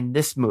guy in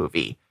this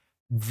movie.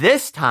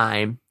 This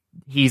time,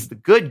 he's the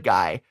good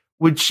guy,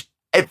 which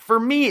for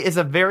me is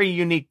a very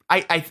unique...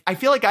 I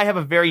feel like I have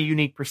a very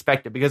unique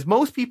perspective because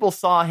most people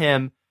saw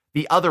him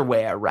the other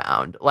way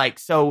around.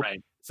 So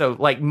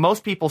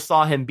most people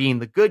saw him being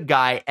the good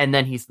guy and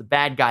then he's the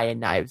bad guy in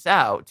Knives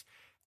Out.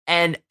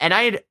 And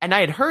I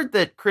had heard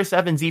that Chris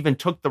Evans even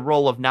took the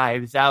role of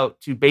Knives Out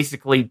to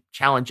basically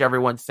challenge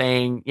everyone,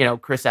 saying, you know,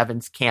 Chris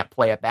Evans can't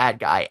play a bad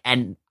guy.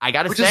 And I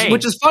gotta say,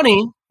 which is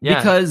funny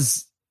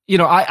because, you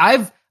know,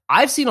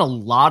 I've seen a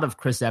lot of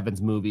Chris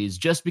Evans movies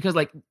just because,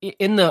 like,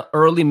 in the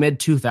early mid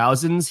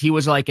 2000s, he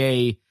was like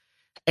a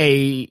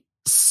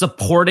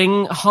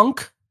supporting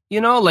hunk,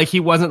 you know, like he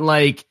wasn't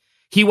like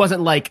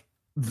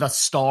the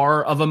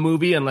star of a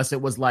movie unless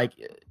it was like.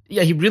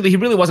 Yeah, he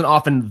really wasn't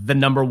often the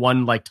number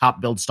one, like, top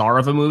billed star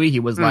of a movie. He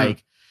was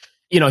like,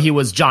 you know, he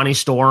was Johnny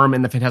Storm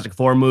in the Fantastic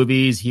Four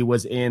movies. He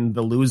was in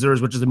The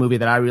Losers, which is a movie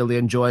that I really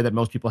enjoy that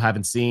most people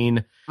haven't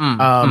seen.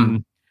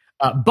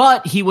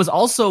 But he was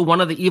also one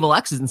of the evil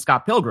exes in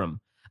Scott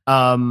Pilgrim.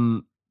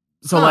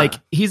 Like,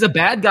 he's a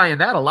bad guy in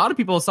that. A lot of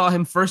people saw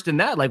him first in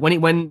that. Like,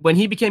 when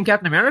he became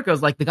Captain America, it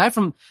was like the guy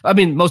from, I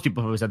mean, most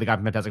people who said the guy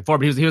from Fantastic Four,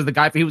 but he was the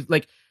guy, he was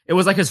like, it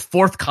was like his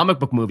fourth comic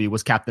book movie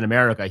was Captain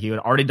America. He had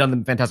already done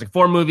the Fantastic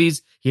Four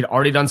movies. He'd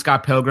already done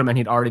Scott Pilgrim, and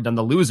he'd already done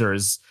The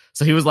Losers.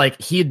 So he was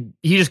like, he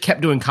just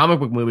kept doing comic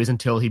book movies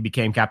until he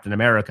became Captain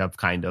America,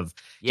 kind of.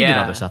 He did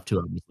other stuff too,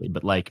 obviously,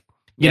 but like,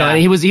 you know, and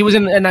he was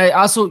in, and I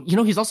also, you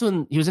know, he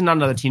was in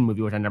another teen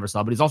movie, which I never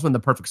saw, but he's also in The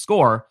Perfect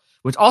Score,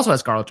 which also has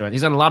Scarlett Johansson.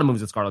 He's done a lot of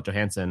movies with Scarlett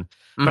Johansson.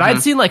 But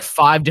I'd seen like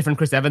 5 different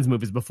Chris Evans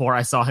movies before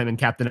I saw him in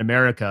Captain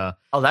America.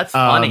 Oh, that's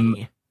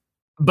funny.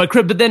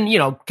 But then, you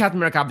know, Captain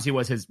America obviously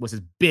was his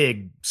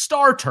big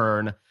star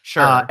turn.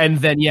 Sure. And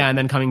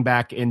then coming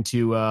back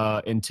into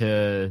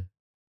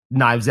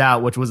Knives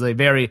Out, which was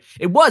it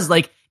was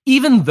like,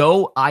 even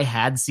though I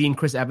had seen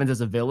Chris Evans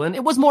as a villain,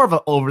 it was more of an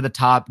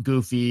over-the-top,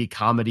 goofy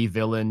comedy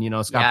villain.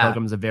 Scott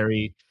Pilgrim's a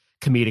very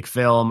comedic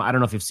film. I don't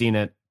know if you've seen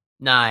it.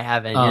 No, I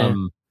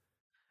haven't.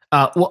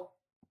 Well,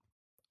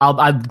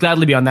 I'd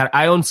gladly be on that.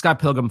 I own Scott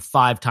Pilgrim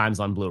 5 times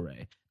on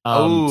Blu-ray.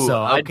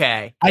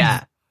 Okay.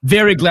 I'd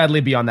very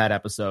gladly be on that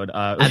episode.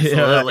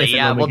 Absolutely.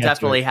 Yeah, we'll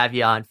definitely have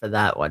you on for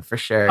that one for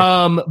sure.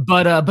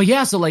 But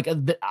yeah, so like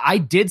I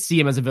did see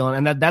him as a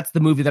villain, and that's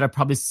the movie that I've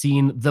probably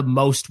seen the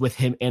most with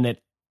him in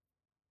it.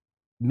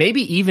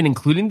 Maybe even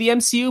including the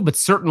MCU, but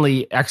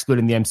certainly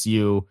excluding the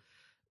MCU.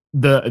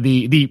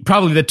 The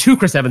probably the 2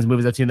 Chris Evans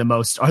movies I've seen the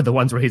most are the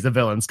ones where he's a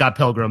villain, Scott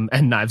Pilgrim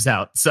and Knives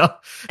Out. So,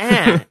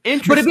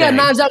 interesting. But yeah,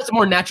 Knives Out is a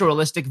more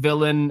naturalistic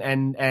villain,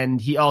 and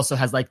he also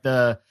has like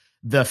the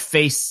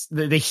face,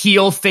 the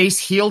heel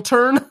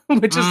turn,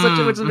 which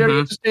is very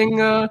interesting.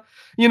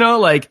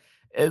 Like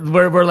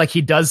where like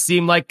he does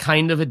seem like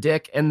kind of a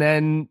dick, and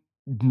then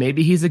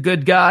maybe he's a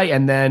good guy,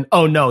 and then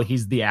oh no,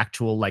 he's the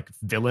actual like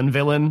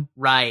villain.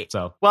 Right.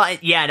 So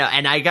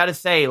and I gotta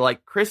say,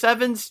 like Chris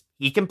Evans,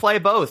 he can play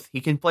both. He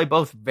can play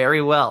both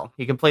very well.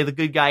 He can play the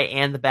good guy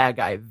and the bad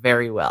guy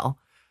very well.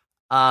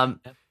 The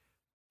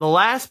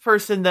last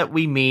person that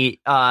we meet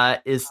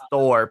is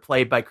Thor,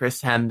 played by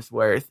Chris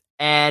Hemsworth,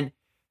 and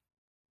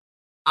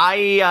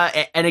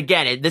and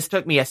again, this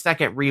took me a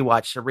second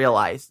rewatch to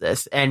realize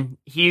this. And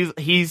he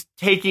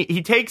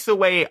takes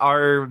away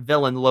our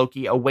villain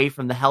Loki away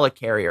from the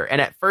helicarrier. And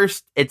at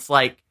first, it's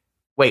like,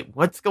 wait,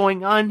 what's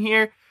going on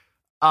here?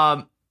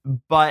 But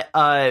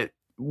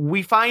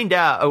we find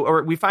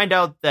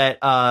out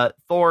that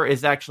Thor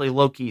is actually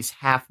Loki's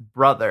half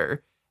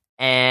brother,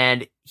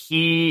 and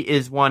he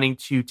is wanting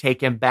to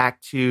take him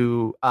back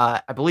to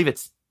I believe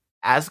it's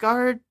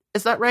Asgard.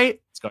 Is that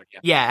right? Asgard, yeah.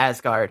 Yeah,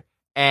 Asgard.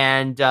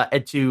 And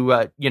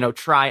to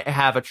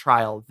have a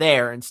trial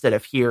there instead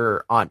of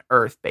here on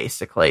Earth,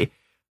 basically.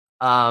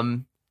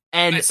 And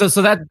so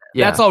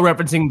that's all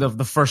referencing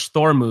the first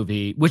Thor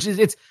movie, which is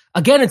it's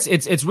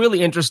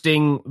really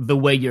interesting the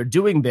way you're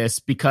doing this,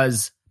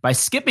 because by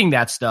skipping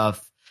that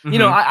stuff,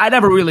 I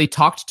never really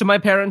talked to my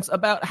parents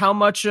about how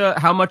much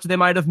they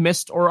might have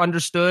missed or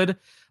understood,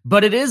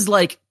 but it is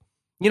like,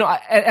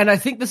 and I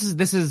think this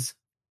is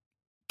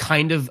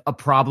kind of a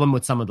problem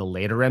with some of the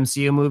later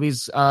MCU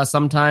movies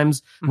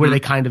sometimes, where they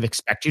kind of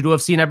expect you to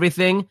have seen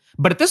everything.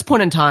 But at this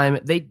point in time,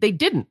 they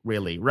didn't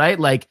really, right?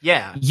 Like,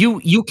 yeah,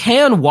 you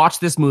can watch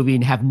this movie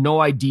and have no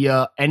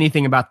idea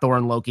anything about Thor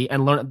and Loki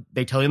and learn.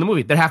 They tell you in the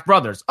movie they're half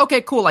brothers. Okay,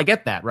 cool, I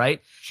get that,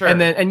 right? Sure.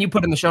 And you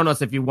put in the show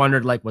notes if you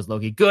wondered, like, was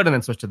Loki good and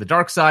then switched to the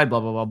dark side,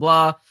 blah blah blah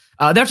blah.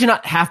 They're actually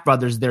not half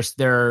brothers. Loki's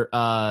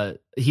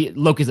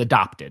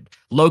adopted.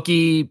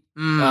 Loki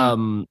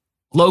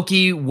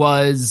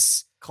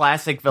was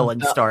classic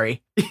villain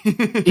story.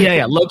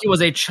 yeah. Loki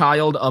was a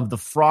child of the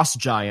Frost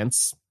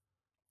Giants,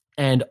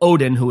 and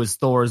Odin, who is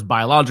Thor's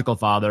biological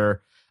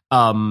father,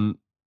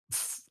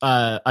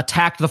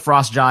 attacked the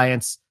Frost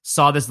Giants,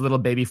 saw this little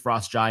baby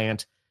Frost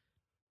Giant,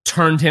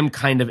 turned him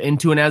kind of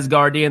into an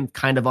Asgardian.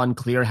 Kind of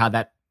unclear how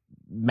that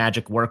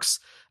magic works.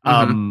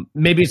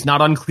 Maybe it's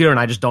not unclear and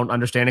I just don't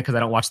understand it because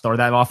I don't watch Thor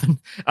that often.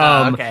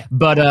 Okay.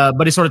 But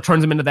he sort of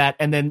turns him into that,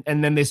 and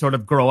then they sort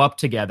of grow up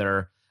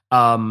together.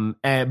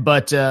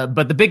 But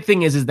the big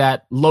thing is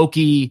that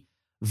Loki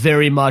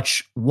very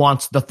much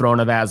wants the throne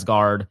of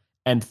Asgard,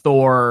 and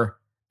Thor,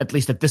 at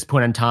least at this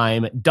point in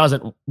time,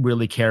 doesn't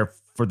really care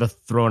for the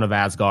throne of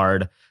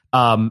Asgard.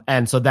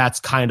 And so that's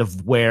kind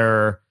of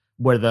where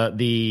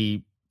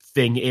the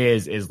thing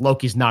is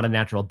Loki's not a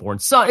natural born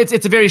son.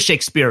 It's a very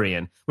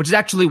Shakespearean, which is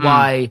actually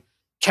why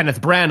Kenneth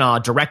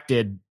Branagh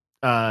directed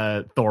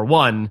Thor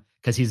 1,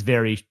 because he's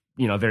very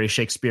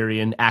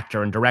Shakespearean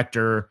actor and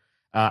director.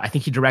 I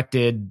think he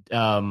directed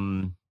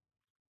Henry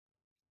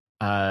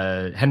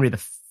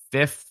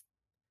V.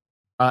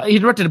 He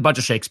directed a bunch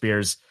of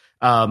Shakespeare's.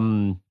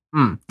 So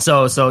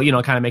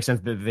it kind of makes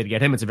sense that they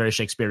get him. It's a very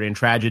Shakespearean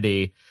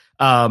tragedy.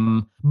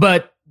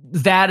 But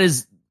that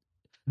is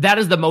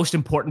the most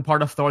important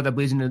part of Thor that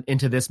bleeds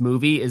into this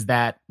movie, is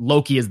that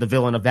Loki is the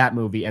villain of that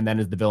movie and then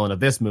is the villain of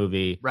this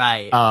movie.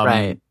 Right.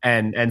 Right.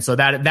 And so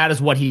that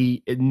is what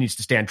he needs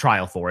to stand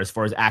trial for, as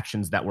far as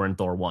actions that were in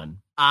Thor 1.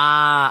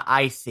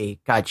 I see.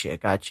 Gotcha.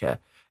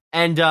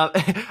 And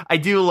I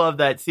do love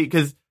that scene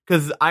because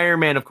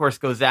Iron Man, of course,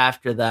 goes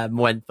after them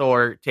when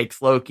Thor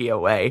takes Loki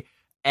away.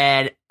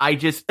 And I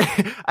just,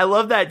 I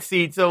love that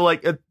scene. So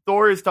like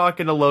Thor is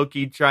talking to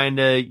Loki, trying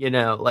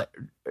to,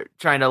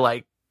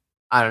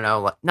 I don't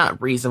know,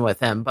 not reason with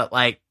him, but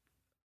like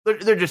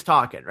they're just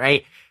talking,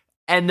 right?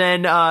 And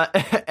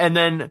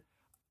then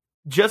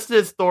just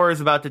as Thor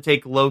is about to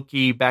take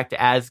Loki back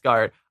to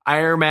Asgard,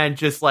 Iron Man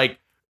just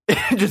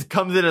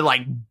comes in and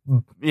like,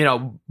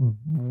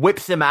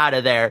 whips him out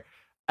of there.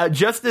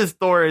 Just as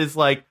Thor is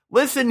like,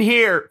 listen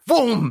here,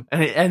 boom,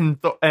 and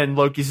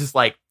Loki's just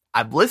like,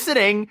 I'm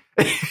listening.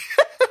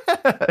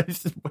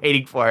 He's just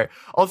waiting for it.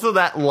 Also,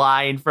 that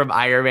line from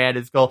Iron Man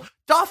is called,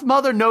 "Doth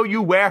Mother know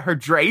you wear her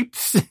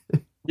drapes?"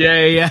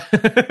 Yeah.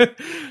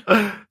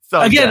 So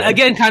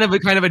again, kind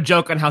of a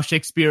joke on how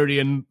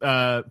Shakespearean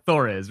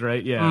Thor is,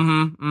 right? Yeah.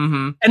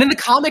 And in the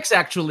comics,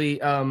 actually,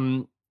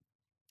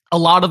 a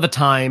lot of the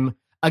time,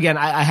 again,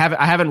 I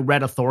haven't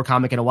read a Thor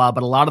comic in a while,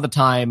 but a lot of the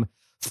time,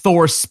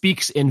 Thor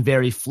speaks in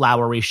very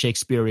flowery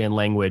Shakespearean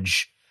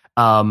language,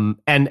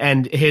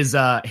 and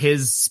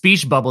his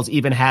speech bubbles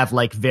even have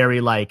like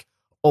very like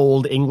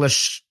old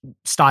English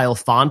style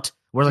font,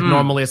 where like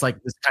normally it's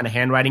like this kind of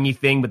handwriting-y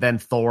thing, but then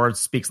Thor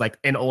speaks like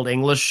in old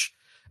English.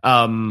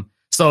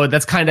 So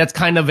that's kind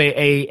of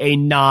a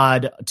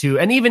nod to,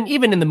 and even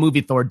in the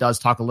movie, Thor does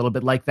talk a little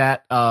bit like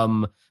that,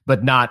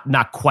 but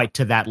not quite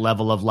to that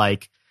level of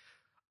like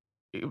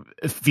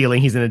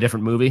feeling he's in a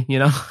different movie, you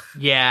know?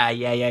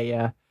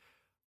 Yeah.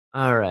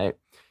 All right.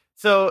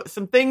 So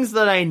some things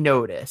that I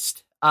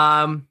noticed.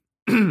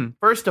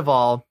 First of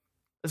all,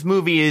 this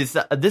movie is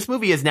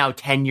now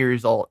 10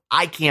 years old.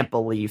 I can't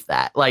believe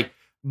that. Like,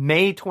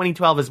 May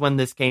 2012 is when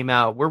this came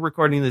out. We're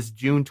recording this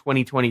June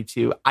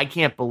 2022. I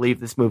can't believe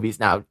this movie is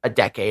now a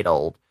decade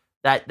old.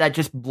 That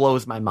just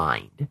blows my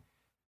mind.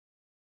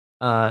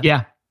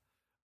 Yeah.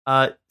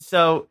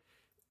 So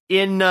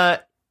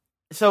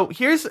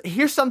here's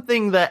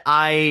something that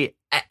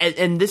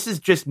and this is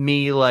just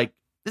me, like,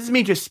 this is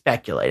me just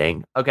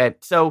speculating. Okay.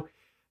 So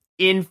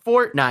in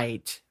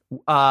Fortnite,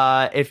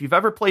 if you've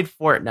ever played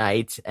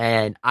Fortnite,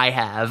 and I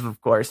have,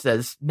 of course,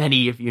 as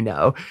many of you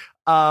know,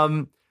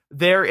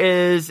 there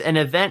is an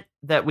event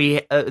that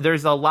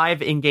there's a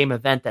live in-game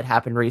event that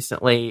happened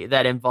recently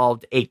that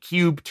involved a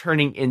cube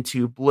turning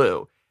into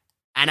blue.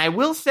 And I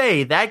will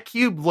say that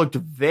cube looked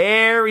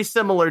very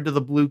similar to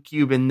the blue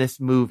cube in this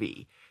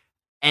movie.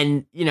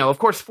 And, you know, of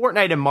course,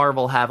 Fortnite and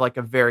Marvel have like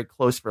a very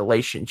close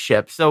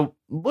relationship. So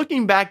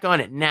looking back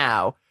on it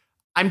now,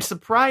 I'm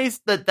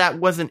surprised that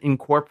wasn't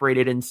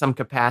incorporated in some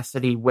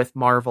capacity with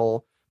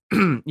Marvel,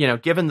 you know,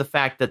 given the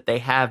fact that they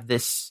have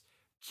this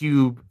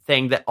cube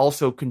thing that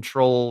also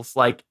controls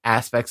like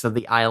aspects of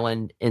the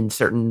island in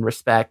certain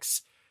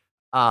respects.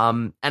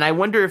 And I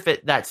wonder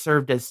if that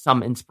served as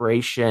some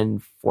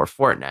inspiration for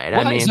Fortnite.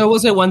 Well, so I will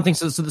say one thing.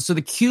 So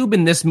the cube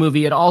in this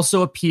movie, it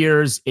also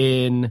appears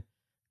in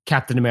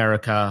Captain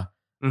America.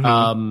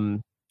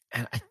 And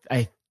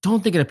I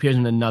don't think it appears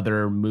in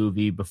another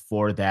movie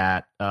before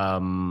that.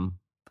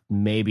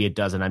 Maybe it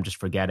doesn't. I'm just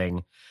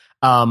forgetting.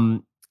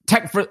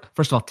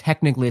 First of all,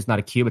 technically, it's not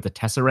a cube; it's a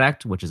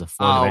tesseract, which is a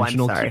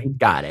four-dimensional cube.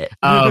 Got it.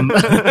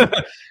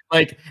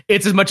 Like,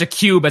 it's as much a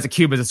cube as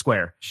a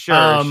square.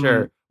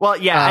 Sure. Well,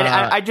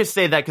 yeah, I just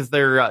say that because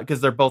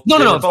they're both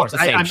both the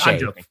same shape. I'm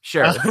joking.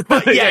 Sure.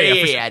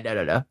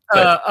 Yeah.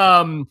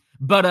 No.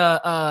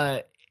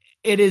 But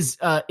it is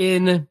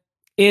in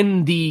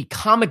the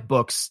comic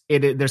books.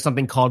 There's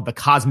something called the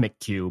Cosmic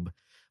Cube,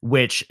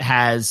 which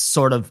has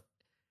sort of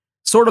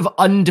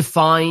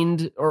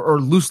undefined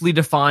or loosely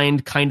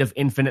defined kind of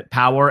infinite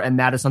power, and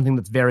that is something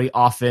that's very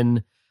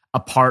often a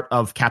part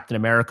of Captain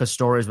America's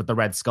stories with the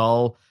Red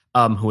Skull,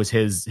 who is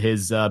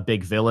his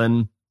big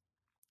villain,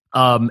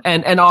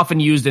 and often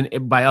used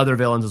by other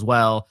villains as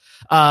well.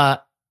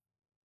 The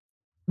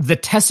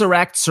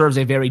Tesseract serves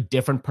a very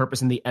different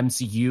purpose in the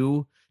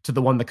MCU to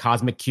the one the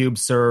Cosmic Cube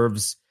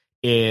serves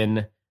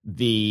in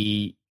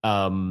the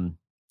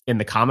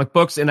comic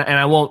books, and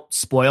I won't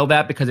spoil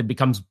that because it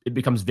becomes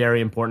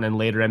very important in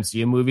later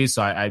MCU movies.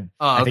 So I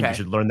think you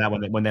should learn that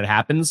when that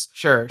happens.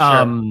 Sure.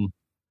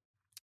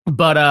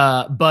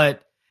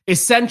 But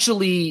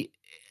essentially,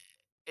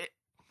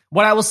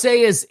 what I will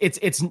say is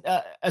it's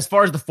as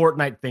far as the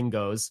Fortnite thing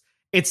goes,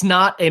 it's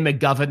not a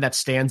MacGuffin that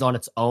stands on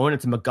its own.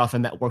 It's a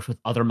MacGuffin that works with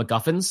other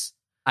MacGuffins.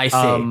 I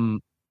see.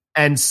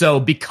 And so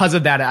because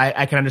of that,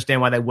 I can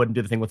understand why they wouldn't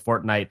do the thing with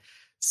Fortnite.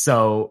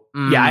 So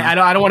yeah,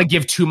 I don't want to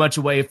give too much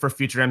away for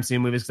future MCU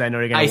movies because I know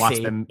you're going to watch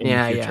them in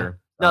the future.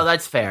 Yeah. No,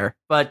 that's fair.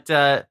 But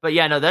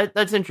yeah, no,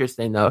 that's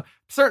interesting though.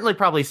 Certainly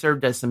probably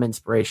served as some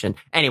inspiration.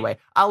 Anyway,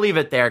 I'll leave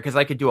it there because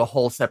I could do a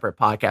whole separate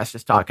podcast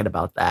just talking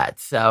about that.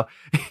 So,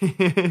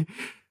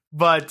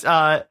 but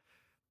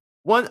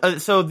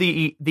so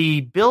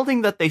the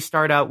building that they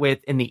start out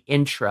with in the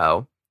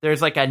intro,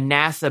 there's like a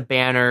NASA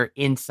banner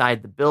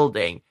inside the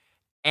building.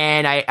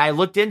 And I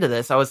looked into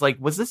this. I was like,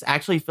 was this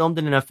actually filmed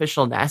in an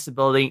official NASA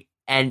building?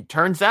 And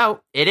turns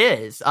out it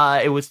is.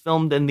 It was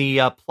filmed in the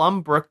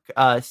Plumbrook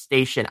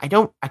station. I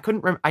don't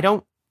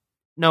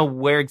know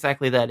where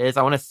exactly that is.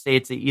 I want to say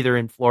it's either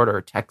in Florida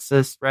or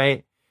Texas,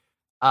 right?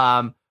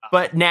 But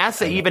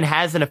NASA even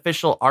has an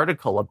official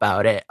article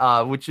about it,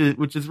 which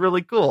is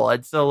really cool.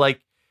 And so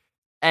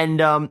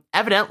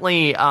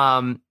evidently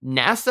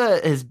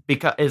NASA is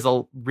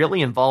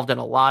really involved in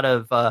a lot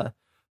of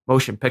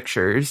motion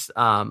pictures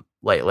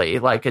lately.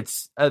 Like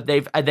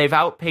they've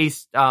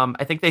outpaced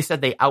I think they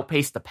said they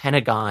outpaced the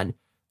Pentagon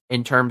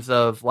in terms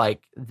of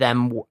like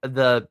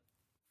the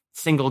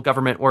single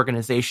government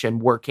organization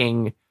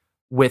working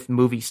with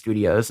movie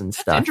studios and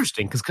stuff. That's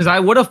interesting because I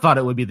would have thought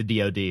it would be the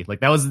DoD.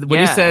 Like that was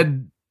when you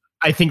said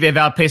I think they've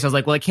outpaced. I was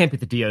like, well, it can't be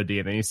the DoD.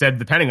 And then you said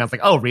the Pentagon. I was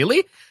like, oh,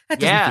 really? That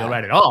doesn't feel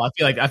right at all.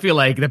 I feel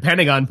like the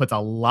Pentagon puts a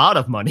lot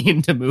of money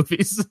into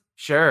movies.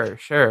 Sure.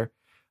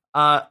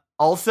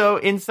 Also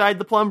inside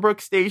the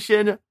Plumbrook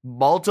station,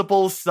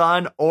 multiple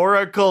Sun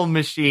Oracle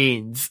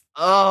machines.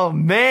 Oh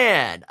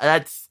man,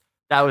 that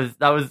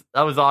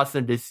was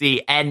awesome to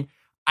see. And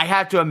I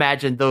have to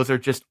imagine those are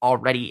just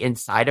already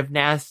inside of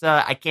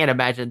NASA. I can't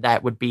imagine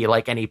that would be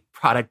like any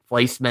product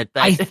placement.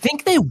 I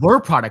think they were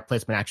product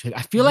placement, actually.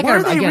 I feel like,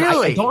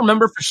 really? I don't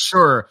remember for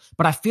sure,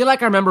 but I feel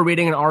like I remember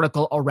reading an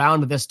article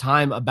around this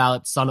time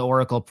about Sun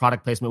Oracle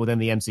product placement within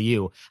the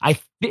MCU. I'm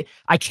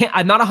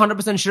not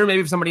 100% sure.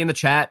 Maybe if somebody in the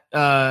chat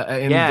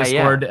in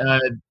Discord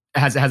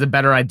has a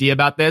better idea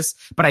about this,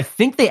 but I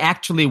think they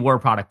actually were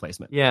product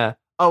placement. Yeah.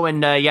 Oh,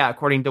 and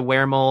according to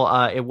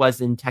Weremel, it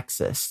was in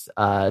Texas,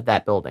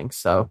 that building.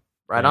 So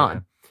right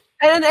on.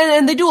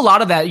 And they do a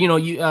lot of that,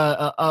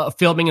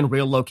 filming in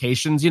real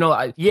locations.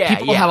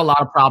 People have a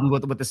lot of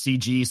problems with the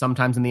CG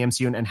sometimes in the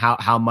MCU and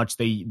how much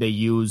they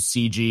use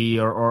CG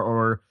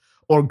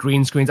or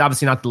green screens.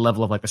 Obviously not the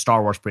level of like the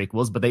Star Wars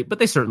prequels, but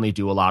they certainly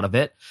do a lot of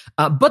it.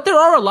 But there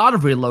are a lot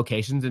of real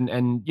locations,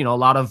 and a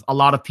lot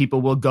of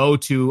people will go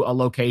to a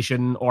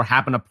location or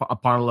happen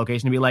upon a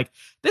location and be like,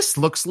 this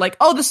looks like,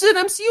 oh, this is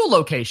an MCU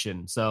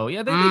location. So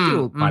yeah, they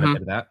do quite a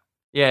bit of that.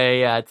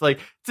 Yeah. It's like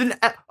it's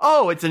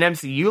an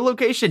MCU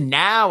location.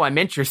 Now I'm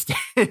interested.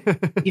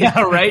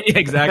 Yeah, right.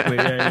 Exactly.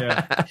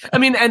 Yeah. I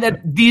mean,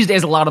 and these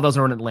days a lot of those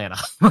are in Atlanta.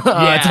 It's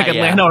like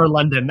Atlanta or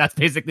London. That's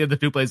basically the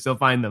two places you'll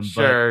find them.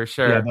 Sure.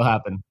 Yeah, they'll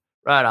happen.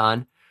 Right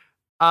on.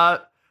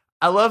 I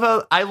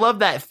love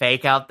that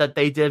fake out that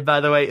they did. By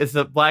the way, is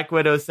that Black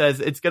Widow says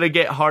it's gonna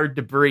get hard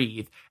to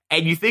breathe,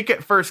 and you think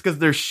at first because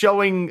they're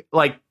showing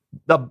like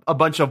a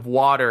bunch of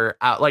water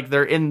out, like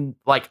they're in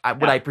like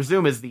what I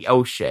presume is the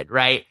ocean,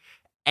 right?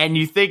 And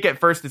you think at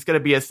first it's going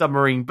to be a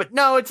submarine, but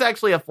no, it's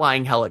actually a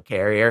flying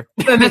helicarrier.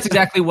 And that's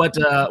exactly what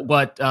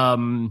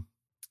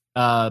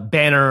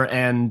Banner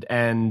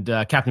and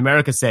Captain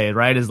America say,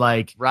 right? Is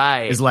like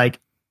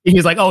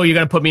he's like, oh, you're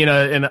going to put me in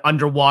an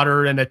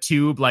underwater in a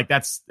tube, like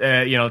that's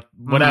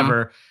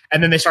whatever. Mm-hmm.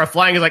 And then they start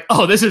flying. He's like,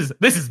 oh, this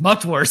is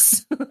much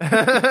worse.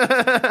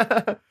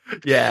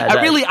 Yeah,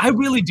 I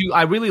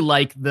really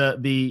like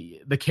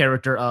the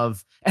character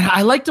of, and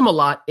I liked him a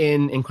lot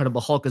in Incredible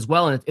Hulk as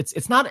well. And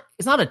it's not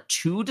a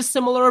too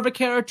dissimilar of a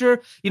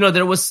character.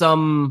 There was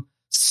some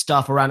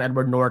stuff around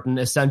Edward Norton.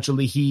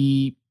 Essentially,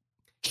 he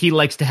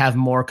likes to have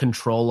more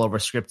control over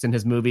scripts in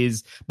his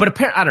movies. But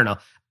apparently, I don't know.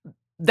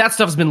 That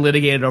stuff's been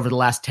litigated over the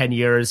last 10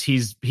 years.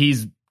 He's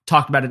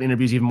talked about it in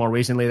interviews even more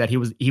recently that he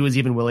was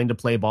even willing to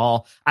play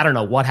ball. I don't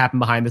know what happened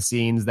behind the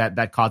scenes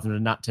that caused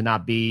him to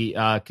not be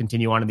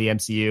continue on in the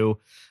MCU.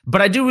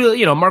 But I do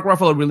really, Mark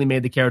Ruffalo really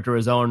made the character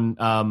his own.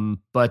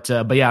 But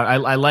yeah,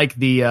 I like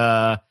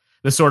the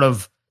sort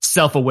of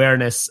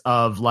self-awareness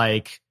of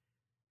like,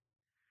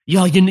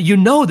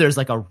 there's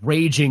like a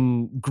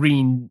raging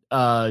green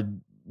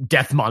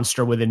death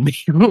monster within me.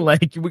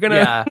 Like we're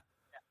gonna.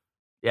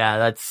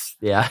 Yeah.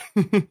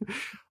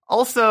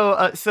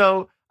 Also,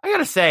 so I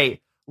gotta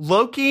say,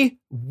 Loki,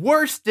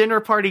 worst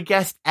dinner party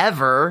guest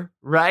ever,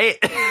 right?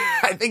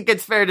 I think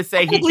it's fair to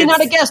say he's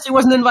not a guest. He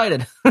wasn't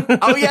invited.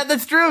 Oh yeah,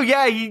 that's true.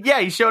 Yeah,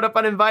 he showed up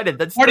uninvited.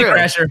 That's party true.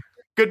 Crasher.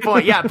 Good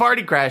point. Yeah,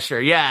 party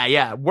crasher.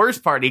 Yeah.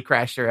 Worst party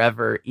crasher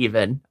ever,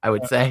 even, I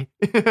would say.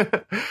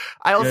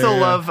 I also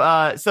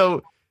love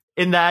so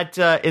in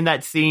that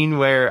scene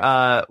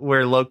where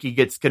Loki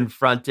gets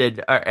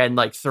confronted and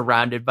like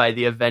surrounded by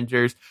the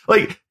Avengers,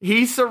 like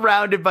he's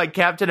surrounded by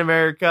Captain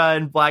America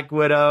and Black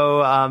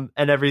Widow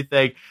and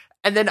everything,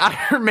 and then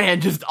Iron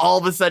Man just all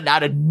of a sudden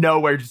out of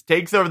nowhere just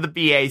takes over the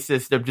PA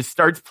system, just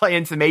starts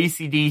playing some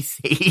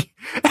AC/DC.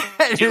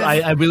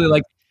 I really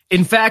like.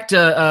 In fact,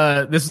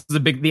 this is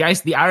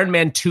the Iron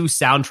Man 2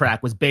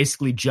 soundtrack was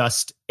basically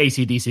just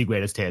AC/DC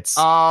greatest hits.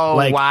 Oh,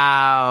 like,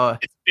 wow!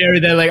 It's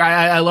very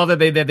I love that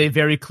they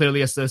very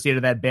clearly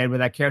associated that band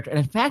with that character, and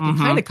in fact, it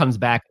kind of comes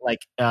back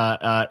like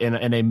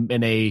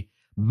in a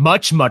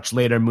much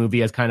later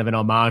movie as kind of an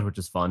homage, which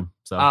is fun.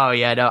 So, oh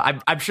yeah, no,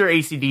 I'm sure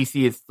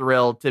AC/DC is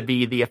thrilled to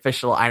be the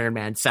official Iron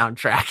Man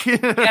soundtrack.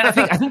 And I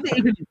think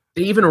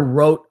they even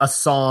wrote a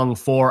song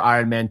for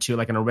Iron Man 2,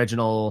 like an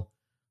original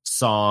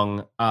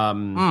song.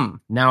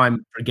 Now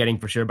I'm forgetting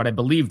for sure, but I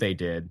believe they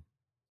did.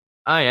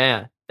 Oh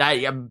yeah, that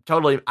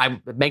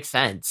it makes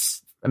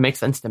sense. It makes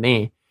sense to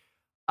me.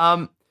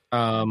 I'm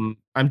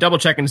double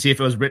checking to see if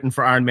it was written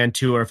for Iron Man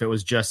 2 or if it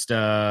was just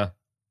a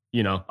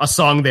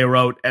song they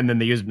wrote and then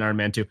they used it in Iron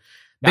Man 2.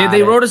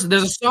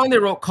 There's a song they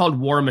wrote called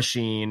War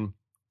Machine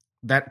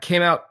that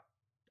came out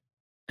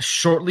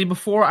shortly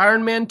before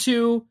Iron Man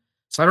 2.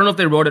 So I don't know if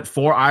they wrote it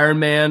for Iron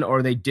Man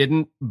or they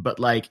didn't, but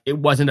like it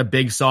wasn't a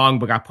big song,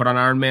 but got put on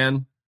Iron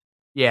Man.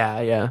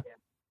 Yeah.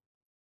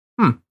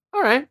 All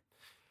right.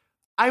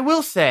 I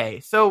will say,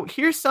 so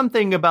here's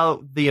something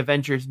about the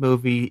Avengers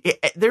movie.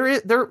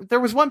 There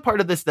was one part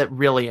of this that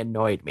really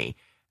annoyed me,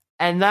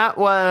 and that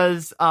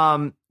was,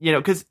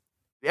 because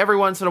every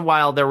once in a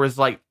while there was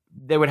like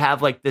they would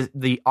have like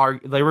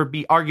there would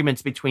be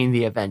arguments between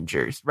the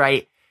Avengers,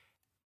 right?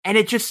 And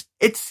it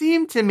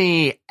seemed to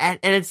me, and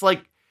it's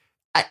like.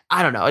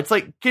 I don't know. It's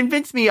like,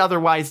 convince me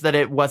otherwise that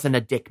it wasn't a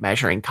dick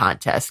measuring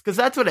contest, because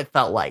that's what it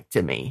felt like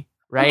to me,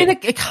 right? I mean,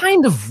 it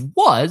kind of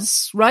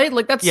was, right?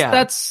 Like but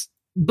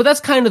that's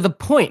kind of the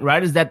point,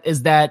 right? Is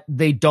that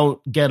they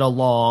don't get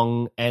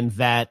along and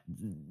that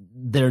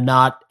they're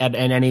not in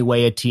any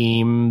way a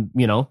team,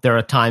 they're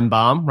a time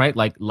bomb, right?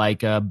 Like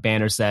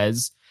Banner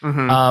says.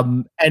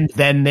 Mm-hmm. And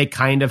then they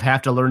kind of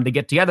have to learn to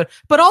get together.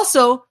 But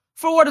also,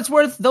 for what it's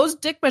worth, those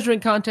dick measuring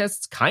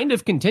contests kind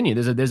of continue.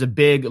 There's a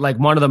big, like,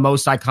 one of the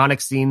most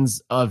iconic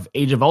scenes of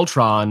Age of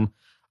Ultron,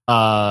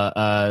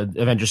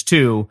 Avengers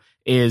 2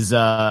 is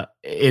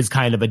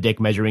kind of a dick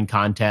measuring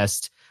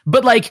contest.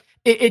 But like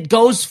it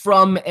goes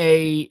from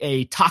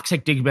a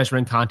toxic dick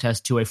measuring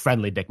contest to a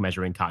friendly dick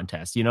measuring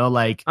contest,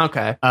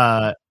 Okay.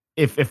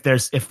 If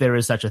there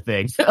is such a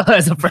thing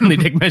as a friendly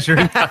dick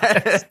measuring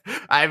contest.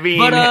 I mean,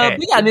 but yeah,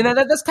 I mean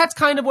that's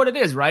kind of what it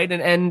is, right?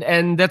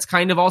 And that's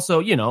kind of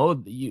also,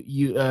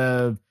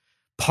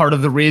 part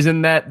of the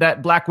reason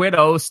that Black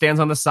Widow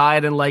stands on the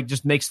side and like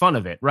just makes fun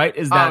of it, right?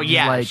 Is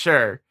that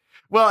sure.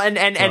 Well,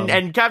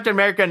 and Captain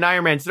America and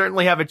Iron Man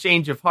certainly have a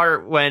change of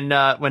heart when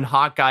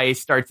Hawkeye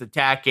starts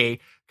attacking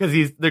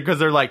because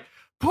they're like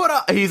put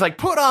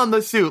on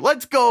the suit,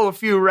 let's go a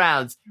few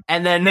rounds,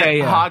 and then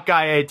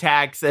Hawkeye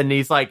attacks and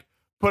he's like,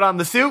 put on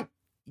the suit,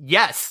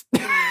 yes.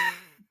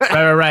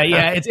 right.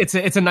 Yeah,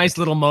 it's a nice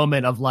little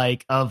moment of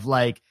like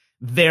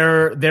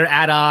they're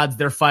at odds,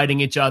 they're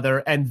fighting each other,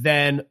 and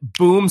then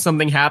boom,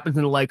 something happens,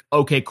 and they're like,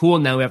 okay, cool,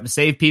 now we have to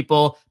save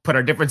people, put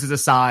our differences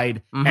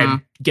aside,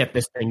 and get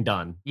this thing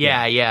done.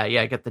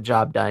 Yeah, get the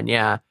job done.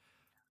 Yeah.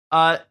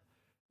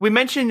 We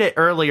mentioned it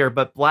earlier,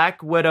 but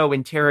Black Widow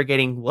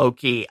interrogating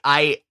Loki,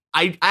 I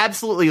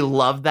absolutely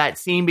love that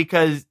scene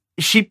because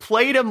she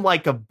played him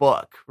like a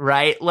book,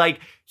 right? Like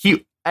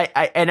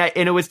and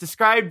it was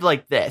described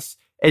like this: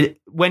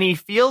 when he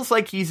feels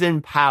like he's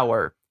in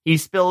power, he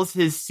spills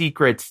his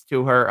secrets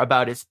to her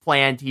about his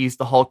plan to use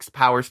the Hulk's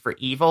powers for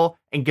evil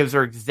and gives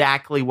her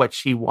exactly what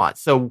she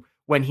wants. So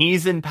when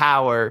he's in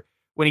power,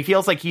 when he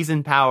feels like he's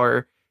in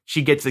power,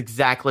 she gets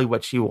exactly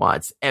what she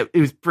wants. It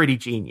was pretty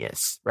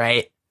genius,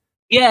 right?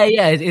 Yeah.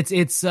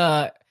 It's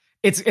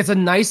a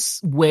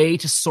nice way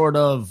to sort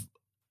of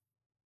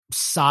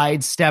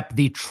sidestep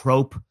the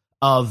trope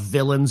of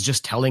villains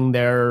just telling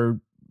their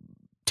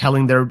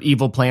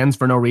evil plans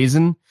for no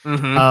reason.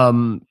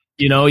 Mm-hmm.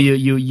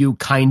 You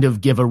kind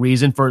of give a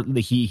reason for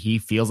he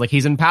feels like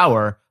he's in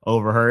power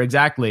over her,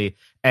 exactly,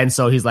 and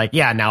so he's like,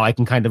 yeah, now I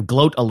can kind of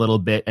gloat a little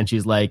bit, and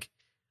she's like,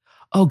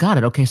 oh, got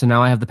it, okay, so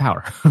now I have the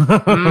power.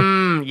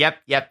 Yep.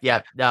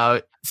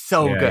 No,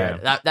 so good.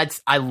 Yeah.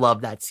 I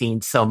love that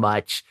scene so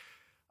much.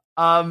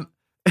 And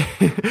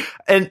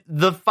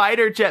the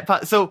fighter jet.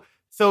 So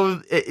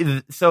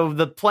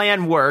the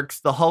plan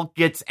works. The Hulk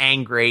gets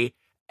angry.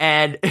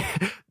 And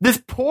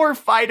this poor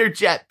fighter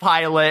jet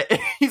pilot,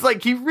 he's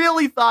like, he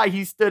really thought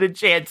he stood a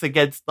chance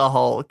against the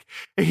Hulk.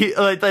 He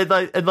like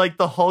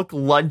the Hulk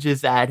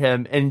lunges at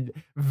him, and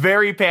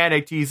very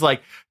panicked, he's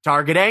like,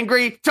 target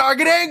angry.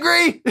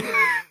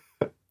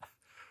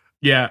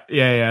 Yeah.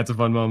 It's a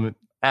fun moment.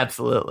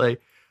 Absolutely.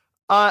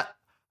 And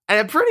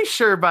I'm pretty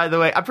sure, by the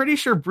way,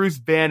 Bruce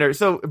Banner.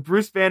 So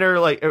Bruce Banner,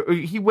 like,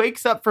 he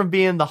wakes up from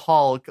being the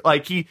Hulk,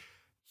 like he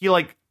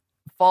like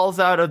falls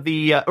out of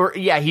the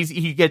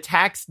he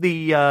attacks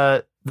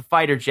the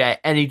fighter jet,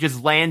 and he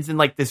just lands in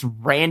like this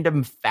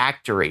random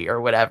factory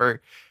or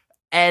whatever,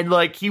 and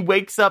like he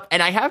wakes up,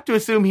 and I have to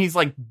assume he's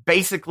like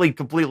basically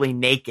completely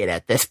naked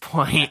at this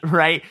point,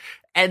 right?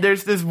 And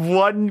there's this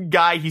one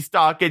guy he's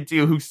talking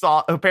to who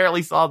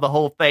apparently saw the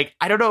whole thing.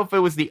 I don't know if it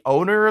was the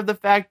owner of the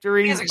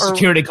factory. It's like a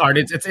security guard.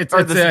 It's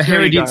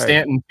Harry Dean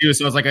Stanton too.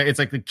 So it's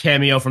like the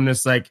cameo from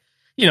this, like,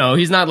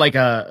 he's not like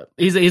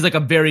he's like a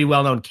very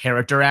well-known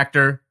character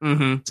actor.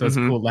 Mm-hmm, so it's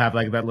cool to have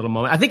like that little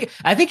moment.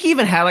 I think he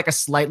even had like a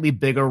slightly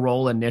bigger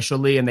role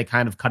initially, and they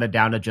kind of cut it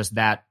down to just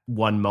that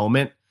one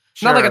moment.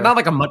 Sure. Not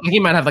like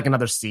he might have like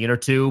another scene or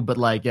two, but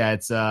like, yeah,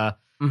 it's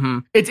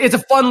it's a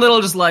fun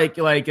little, just like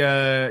like,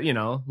 are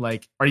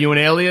you an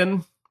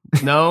alien?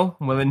 No?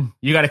 Well, then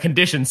you got a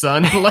condition,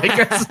 son. Like,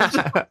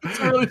 it's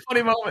a really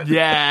funny moment.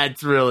 Yeah,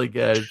 it's really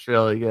good.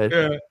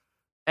 Yeah.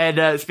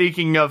 And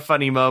speaking of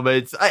funny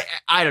moments,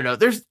 I don't know.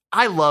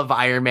 I love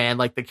Iron Man,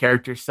 like the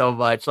character, so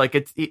much. Like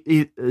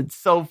it's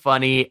so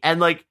funny, and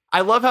like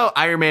I love how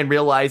Iron Man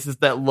realizes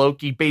that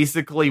Loki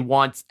basically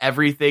wants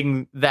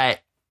everything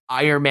that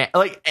Iron Man,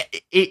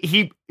 like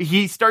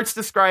he starts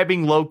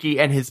describing Loki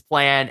and his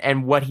plan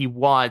and what he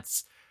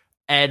wants,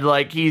 and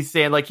like he's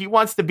saying like he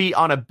wants to be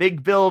on a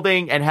big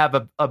building and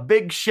have a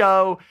big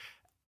show.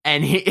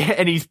 And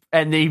he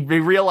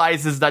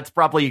realizes that's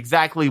probably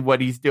exactly what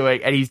he's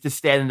doing, and he's just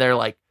standing there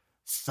like,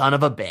 son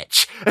of a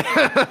bitch.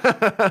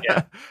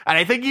 Yeah. And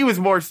I think he was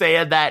more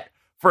saying that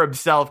for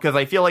himself, because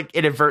I feel like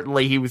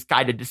inadvertently he was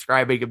kind of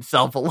describing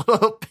himself a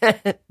little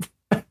bit.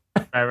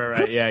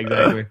 Right. Yeah,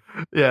 exactly.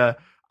 Yeah.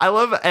 I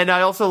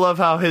also love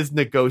how his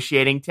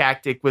negotiating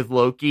tactic with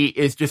Loki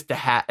is just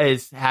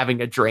is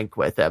having a drink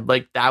with him.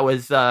 Like that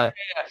was. Well,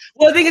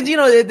 I think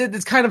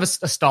it's kind of a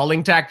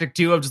stalling tactic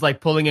too, of just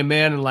like pulling him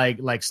in and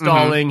like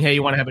stalling. Mm-hmm. Hey,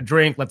 you want to have a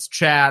drink? Let's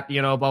chat.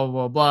 Blah blah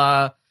blah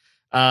blah.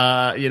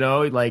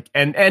 Like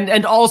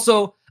and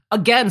also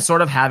again,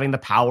 sort of having the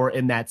power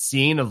in that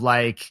scene of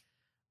like,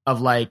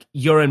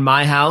 you're in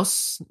my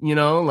house, you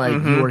know, like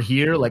you are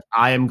here, like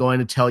I am going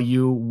to tell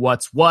you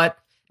what's what.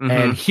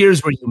 And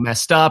here's where you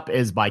messed up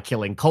is by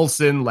killing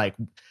Coulson, like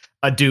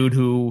a dude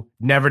who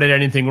never did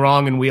anything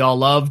wrong and we all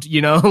loved,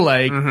 you know,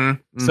 like,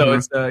 so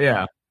it's,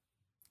 yeah.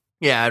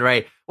 Yeah,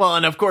 right. Well,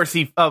 and of course,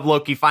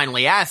 Loki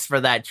finally asked for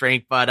that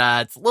drink, but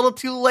it's a little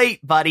too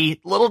late,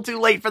 buddy. A little too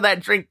late for that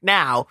drink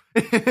now.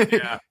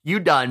 Yeah. You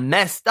done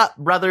messed up,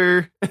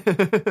 brother.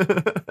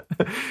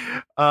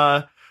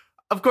 Of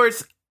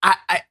course,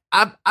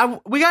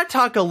 we got to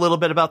talk a little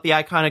bit about the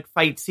iconic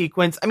fight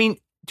sequence. I mean,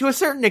 to a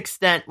certain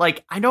extent,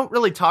 like, I don't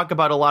really talk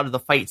about a lot of the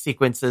fight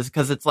sequences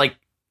because it's like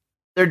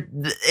they're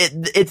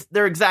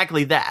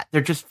exactly that.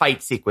 They're just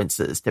fight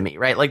sequences to me,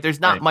 right? Like,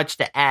 there's not much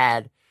to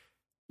add.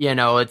 You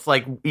know, it's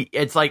like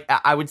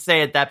I would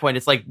say at that point,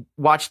 it's like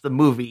watch the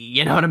movie.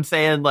 You know what I'm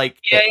saying? Like,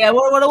 yeah.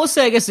 What I will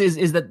say, I guess,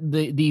 is that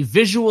the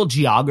visual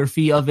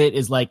geography of it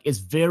is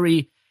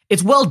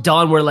it's well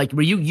done.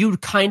 Where you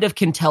kind of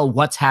can tell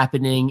what's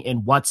happening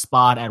in what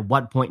spot at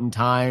what point in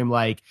time.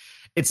 Like,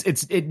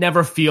 it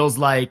never feels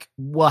like,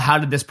 well, how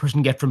did this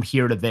person get from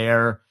here to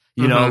there?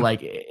 You know,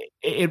 like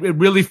it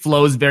really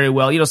flows very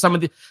well. You know, some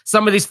of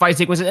these fight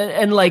sequences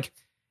and like.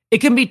 It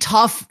can be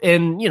tough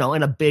in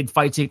a big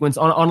fight sequence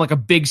on like a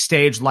big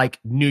stage like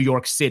New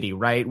York City,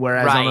 right?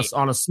 Whereas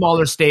on a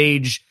smaller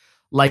stage,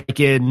 like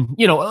in,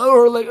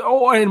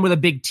 or in with a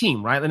big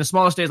team, right? In a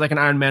smaller stage like an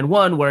Iron Man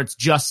 1 where it's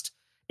just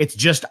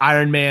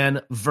Iron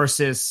Man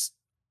versus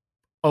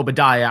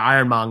Obadiah,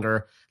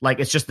 Ironmonger, like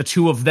it's just the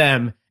two of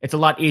them. It's a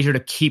lot easier to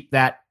keep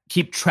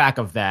track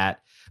of that.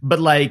 But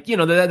like,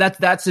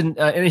 that's an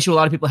issue a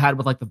lot of people had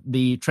with like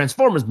the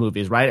Transformers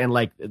movies, right? And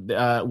like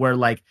where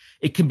like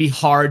it can be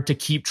hard to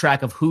keep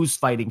track of who's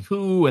fighting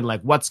who and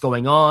like what's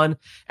going on.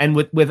 And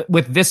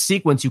with this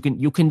sequence, you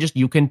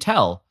can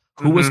tell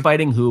who is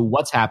fighting who,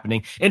 what's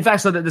happening. In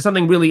fact, so there's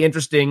something really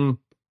interesting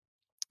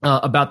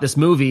about this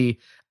movie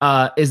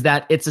is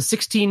that it's a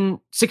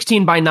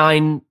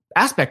 16:9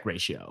 aspect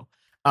ratio.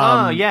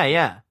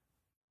 Yeah.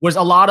 Whereas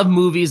a lot of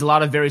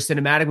very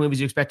cinematic movies,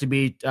 you expect to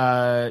be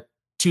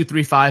 2,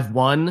 3, 5,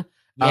 1.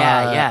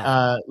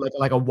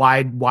 Like a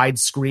wide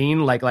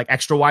screen, like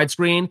extra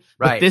widescreen.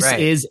 But this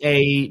is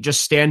a just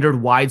standard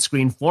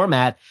widescreen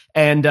format.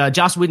 And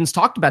Joss Whedon's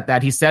talked about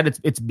that. He said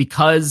it's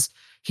because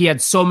he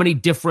had so many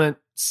different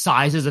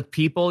sizes of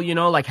people,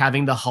 like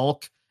having the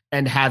Hulk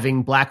and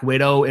having Black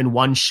Widow in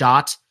one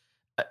shot.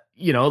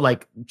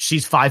 Like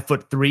she's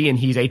 5'3" and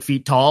he's 8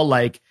 feet tall.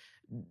 Like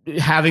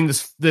having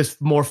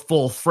this more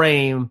full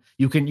frame,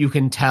 you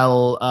can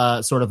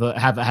tell sort of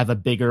have a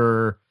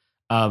bigger.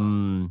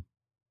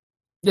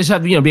 Just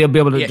have be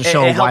able to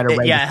show a wider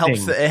range. Yeah,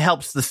 it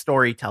helps the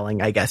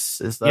storytelling, I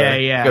guess, is the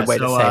good way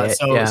to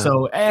say it.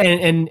 So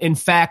in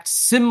fact,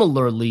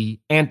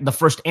 similarly, the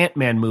first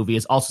Ant-Man movie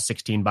is also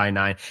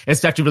 16:9.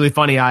 It's actually really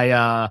funny.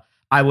 I'm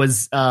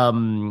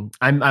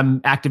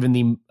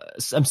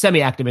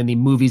semi-active in the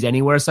Movies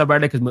Anywhere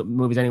subreddit because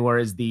Movies Anywhere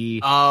is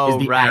the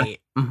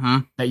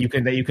that you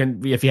can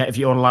if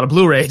you own a lot of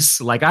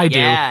Blu-rays like I do,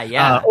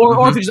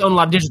 or if you just own a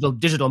lot of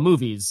digital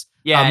movies.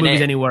 Movies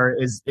Anywhere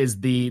is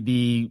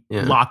the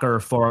locker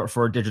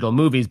for digital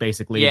movies,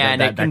 basically. Yeah, and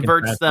it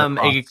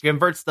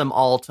converts them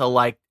all to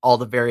like all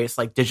the various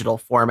like digital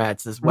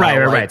formats as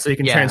well. Right. So you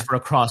can transfer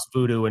across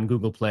Vudu and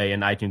Google Play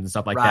and iTunes and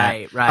stuff like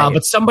that. Right.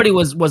 But somebody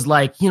was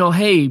like,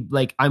 hey,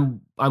 like I'm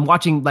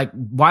watching, like,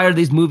 why are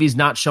these movies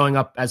not showing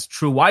up as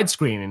true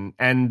widescreen?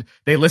 And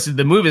they listed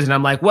the movies, and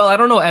I'm like, well, I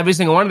don't know every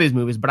single one of these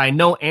movies, but I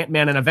know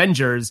Ant-Man and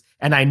Avengers,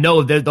 and I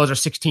know those are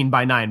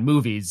 16:9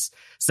 movies.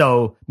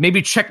 So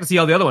maybe check to see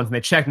all the other ones. And they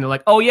checked and they're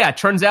like, oh yeah, it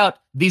turns out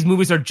these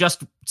movies are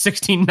just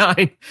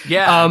 16:9.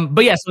 Yeah.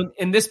 But yeah, so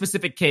in this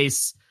specific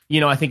case,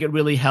 I think it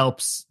really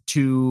helps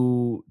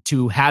to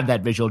have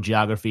that visual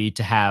geography,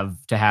 to have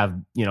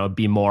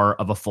be more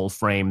of a full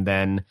frame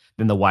than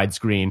the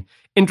widescreen.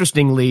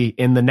 Interestingly,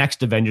 in the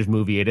next Avengers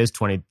movie, it is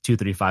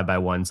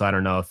 22:35:1. So I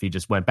don't know if he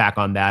just went back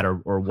on that or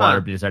what,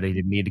 or decided he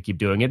didn't need to keep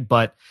doing it.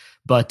 But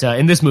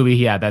in this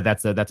movie,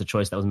 that's a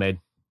choice that was made.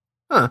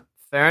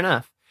 Fair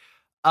enough.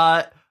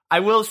 I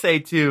will say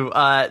too,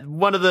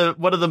 one of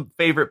the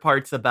favorite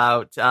parts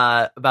about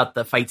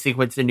the fight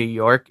sequence in New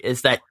York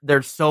is that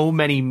there's so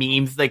many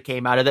memes that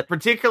came out of it,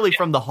 particularly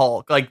from the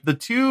Hulk. Like the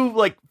two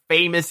like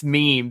famous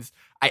memes,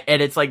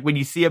 and it's like when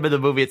you see them in the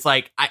movie, it's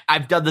like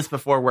I've done this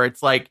before, where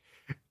it's like,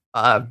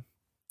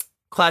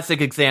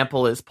 classic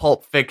example is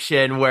Pulp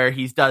Fiction, where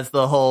he does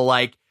the whole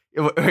like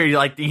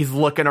where he's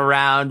looking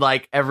around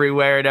like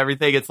everywhere and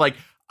everything. It's like,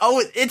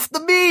 oh, it's the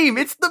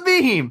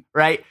meme,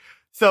 right?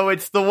 So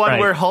it's the one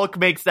where Hulk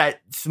makes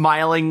that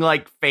smiling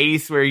like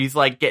face where he's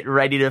like getting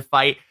ready to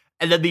fight,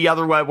 and then the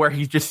other one where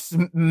he just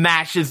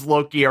smashes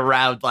Loki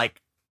around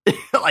like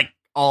like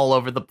all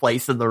over the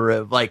place in the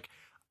room. Like,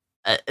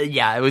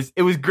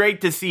 it was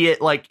great to see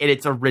it like in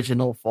its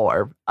original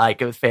form.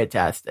 Like, it was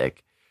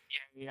fantastic.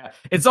 Yeah.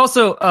 It's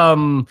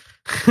also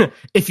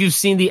if you've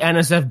seen the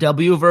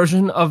NSFW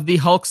version of the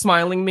Hulk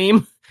smiling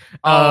meme.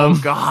 Oh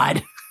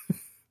God.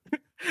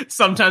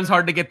 Sometimes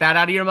hard to get that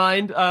out of your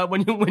mind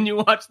when you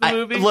watch the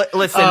movie.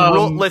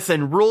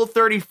 Listen, rule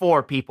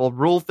 34, people.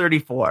 Rule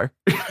 34.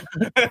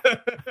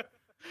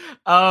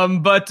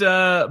 But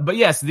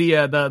yes,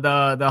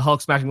 the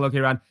Hulk smashing Loki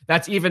around.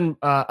 That's even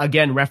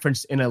again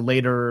referenced in a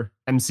later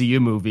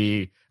MCU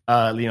movie.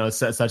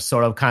 Such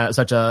sort of kind of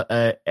such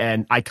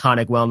an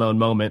iconic, well-known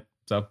moment.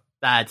 So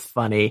that's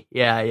funny.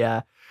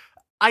 Yeah.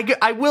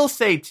 I will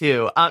say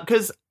too,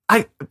 because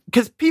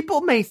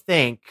people may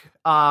think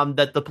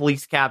that the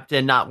police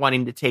captain not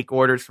wanting to take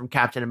orders from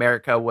Captain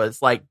America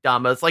was like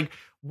dumb. It's like,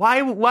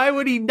 why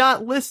would he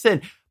not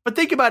listen? But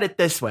think about it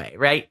this way,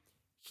 right?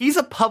 He's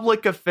a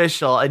public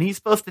official and he's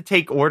supposed to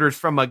take orders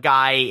from a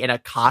guy in a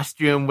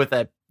costume with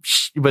a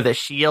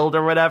shield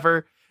or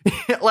whatever.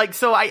 Like,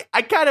 so I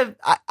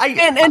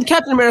and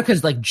Captain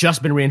America's like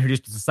just been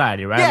reintroduced to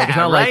society, right? Yeah, like, it's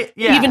not right? like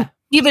Yeah.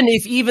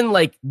 even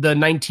like the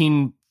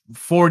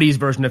 1940s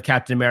version of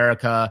Captain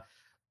America,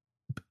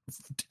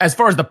 as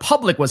far as the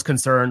public was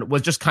concerned,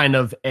 was just kind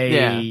of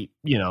a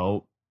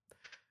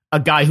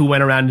guy who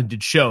went around and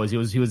did shows. He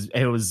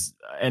was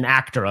an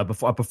actor, a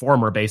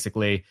performer,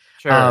 basically.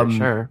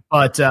 Sure.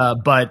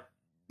 But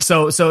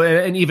so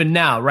and even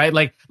now, right?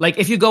 Like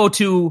if you go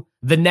to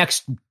the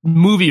next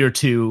movie or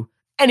two,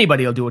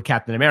 anybody will do what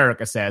Captain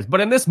America says. But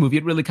in this movie,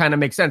 it really kind of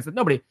makes sense that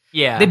nobody.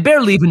 Yeah. They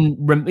barely even,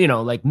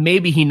 like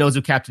maybe he knows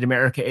who Captain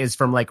America is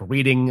from like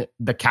reading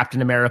the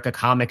Captain America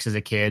comics as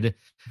a kid,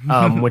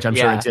 which I'm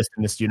sure exists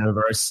in this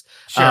universe.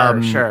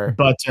 Sure.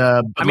 But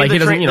I mean, he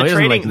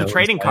doesn't. The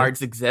trading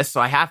cards exist,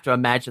 so I have to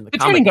imagine the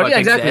comic book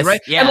exactly, exists.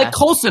 right? Yeah. And like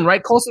Coulson,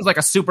 right? Coulson's like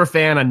a super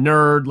fan, a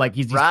nerd, like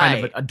he's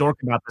kind of a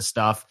dork about this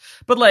stuff.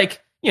 But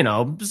like,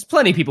 there's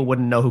plenty of people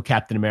wouldn't know who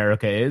Captain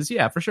America is.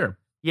 Yeah, for sure.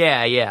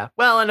 Yeah.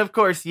 Well, and of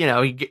course, he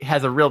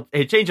has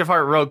a change of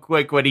heart real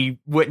quick when he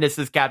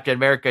witnesses Captain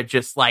America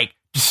just like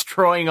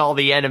destroying all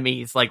the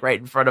enemies like right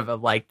in front of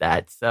him like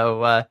that.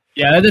 So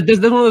yeah, there's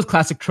one of those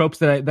classic tropes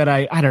that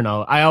I don't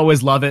know. I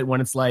always love it when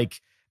it's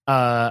like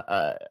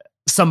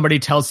somebody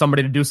tells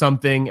somebody to do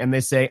something and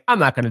they say, I'm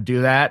not going to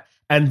do that,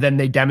 and then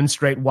they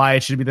demonstrate why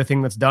it should be the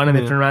thing that's done, and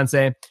they turn around and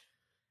say,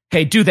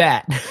 hey, do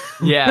that.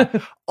 Yeah.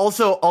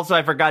 Also,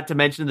 I forgot to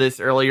mention this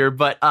earlier,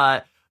 but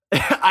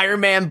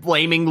Iron Man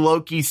blaming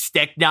Loki's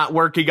stick not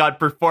working on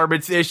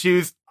performance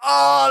issues.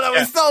 Oh, that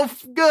was so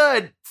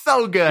good.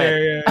 So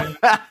good.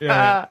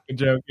 Yeah. Good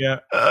joke. Yeah.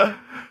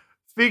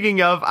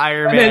 Speaking of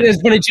Iron Man.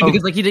 It's funny too,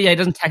 because like he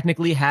doesn't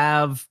technically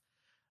have,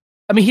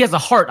 I mean, he has a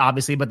heart,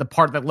 obviously, but the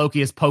part that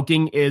Loki is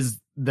poking is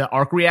the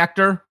arc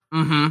reactor.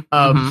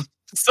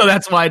 So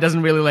that's why it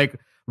doesn't really like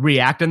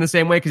react in the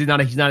same way, because he's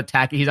not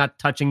attacking, he's not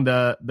touching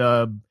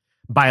the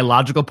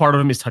biological part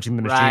of him, he's touching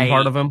the machine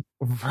part of him.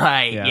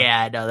 Right.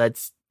 Yeah. No,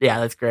 that's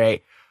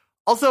great.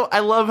 Also, I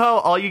love how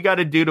all you got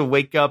to do to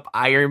wake up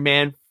Iron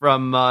Man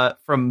from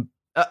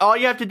all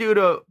you have to do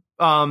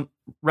to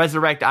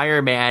resurrect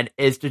Iron Man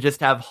is to just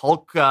have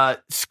Hulk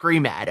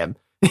scream at him.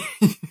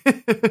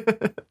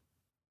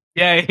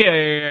 Yeah.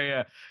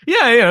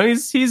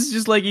 He's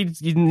just like he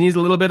needs a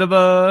little bit of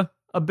a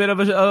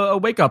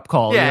wake up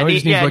call. Yeah,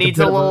 he needs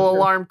a little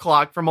alarm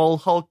clock from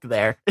old Hulk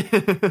there.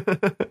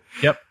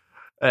 Yep.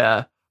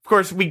 Of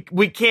course, we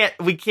can't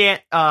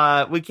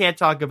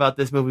talk about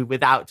this movie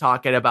without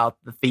talking about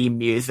the theme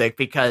music,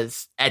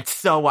 because it's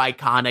so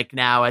iconic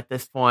now at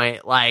this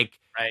point. Like,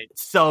 right,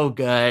 it's so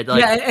good.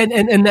 Like, yeah,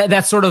 and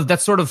that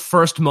sort of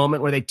first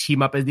moment where they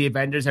team up as the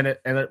Avengers and it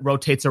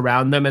rotates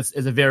around them is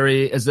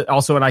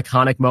also an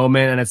iconic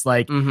moment, and it's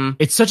like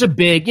it's such a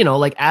big,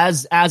 like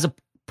as a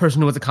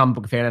person who was a comic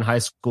book fan in high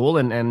school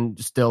and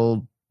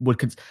still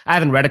I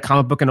haven't read a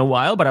comic book in a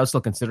while, but I would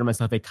still consider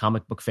myself a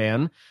comic book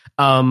fan.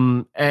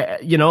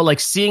 Like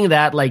seeing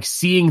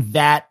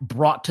that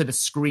brought to the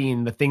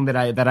screen, the thing that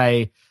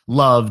I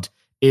loved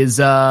it's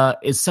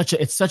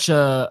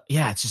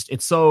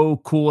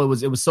so cool.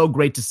 It was so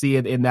great to see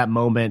it in that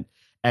moment,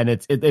 and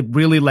it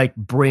really like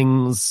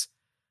brings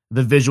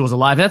the visuals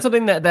alive. And that's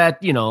something that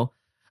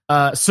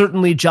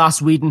certainly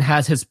Joss Whedon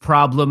has his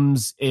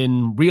problems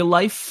in real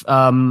life. We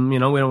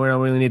don't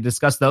really need to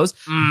discuss those,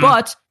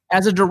 but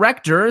as a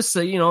director,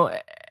 so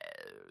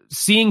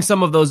seeing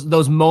some of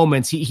those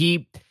moments,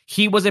 he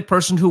was a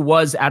person who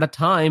was at a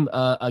time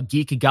a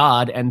geek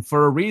god, and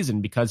for a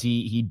reason, because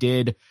he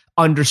did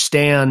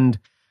understand.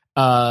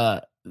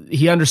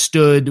 He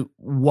understood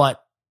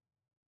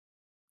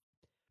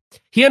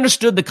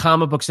the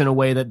comic books in a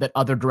way that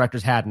other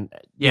directors hadn't.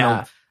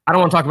 Yeah. I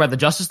don't want to talk about the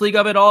Justice League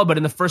of it all, but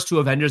in the first two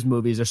Avengers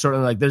movies, there's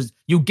certainly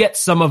you get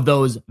some of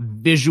those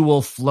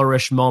visual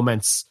flourish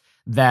moments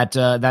that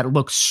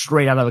look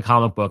straight out of the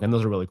comic book, and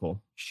those are really cool.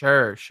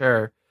 Sure.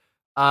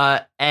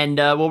 And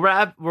we'll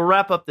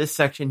wrap up this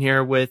section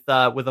here with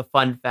a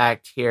fun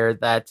fact here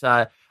that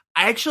I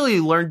actually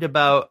learned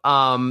about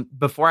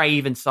before I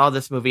even saw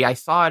this movie. I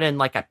saw it in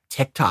like a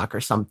TikTok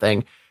or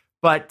something.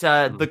 But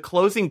the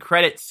closing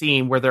credit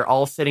scene where they're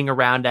all sitting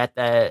around at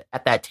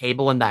that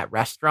table in that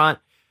restaurant,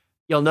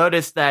 you'll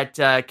notice that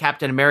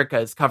Captain America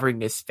is covering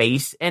his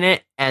face in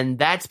it, and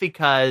that's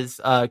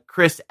because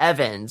Chris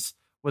Evans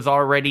was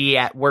already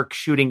at work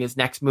shooting his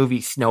next movie,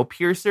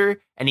 Snowpiercer,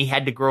 and he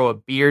had to grow a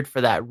beard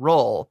for that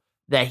role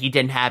that he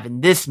didn't have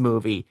in this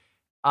movie.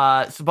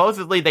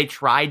 Supposedly they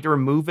tried to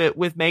remove it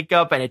with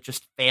makeup and it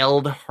just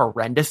failed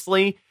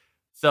horrendously.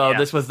 So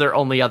this was their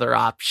only other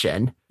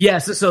option.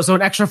 Yes. Yeah, so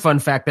an extra fun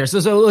fact there.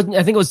 So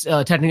I think it was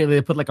technically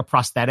they put like a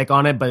prosthetic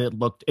on it,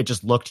 but it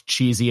just looked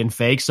cheesy and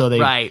fake. So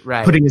they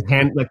putting his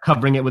hand, like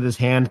covering it with his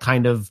hand,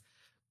 kind of,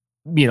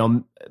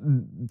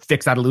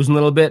 fix that illusion a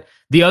little bit.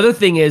 The other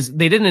thing is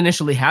they didn't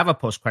initially have a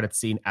post-credit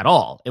scene at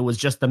all. It was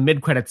just the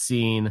mid-credit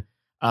scene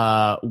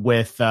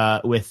with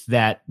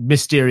that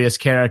mysterious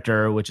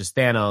character, which is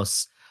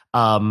Thanos,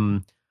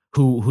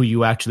 who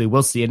you actually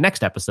will see in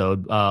next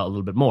episode a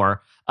little bit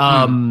more.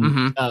 But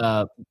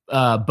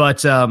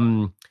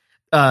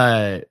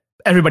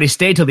everybody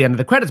stayed till the end of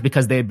the credits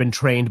because they had been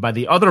trained by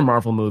the other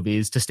Marvel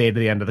movies to stay to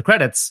the end of the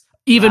credits.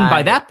 Even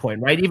by that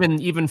point, right?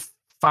 Even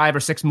 5 or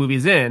 6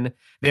 movies in,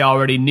 they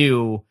already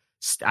knew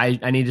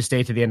I need to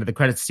stay to the end of the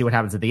credits to see what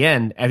happens at the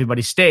end.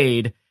 Everybody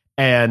stayed,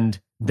 and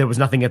there was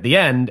nothing at the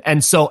end.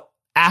 And so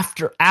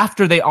after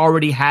they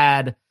already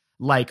had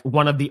like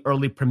one of the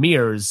early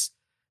premieres,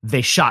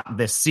 they shot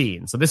this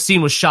scene. So this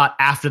scene was shot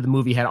after the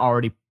movie had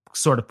already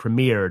sort of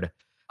premiered.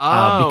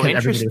 Because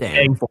everybody was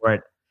paying for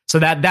it. So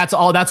that's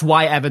all. That's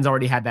why Evans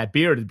already had that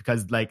beard,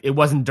 because like it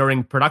wasn't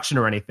during production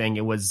or anything.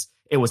 It was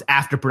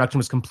after production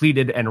was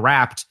completed and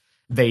wrapped.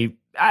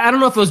 I don't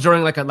know if it was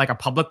during like a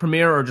public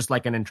premiere or just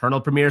like an internal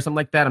premiere or something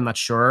like that. I'm not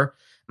sure.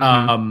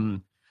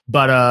 But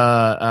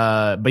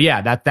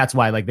yeah, that's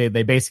why like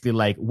they basically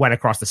like went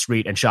across the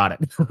street and shot it.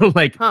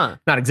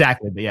 Not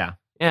exactly, but yeah.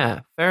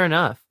 Yeah, fair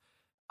enough.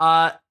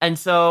 And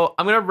so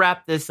I'm going to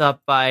wrap this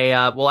up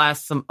by, we'll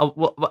ask some,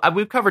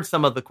 we've covered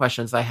some of the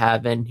questions I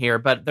have in here,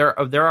 but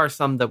there are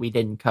some that we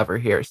didn't cover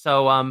here.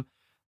 So, and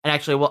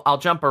actually, I'll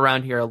jump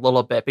around here a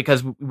little bit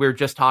because we were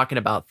just talking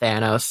about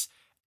Thanos,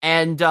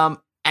 and,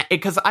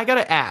 because I got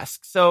to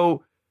ask,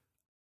 so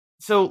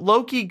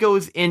Loki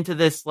goes into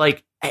this,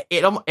 like,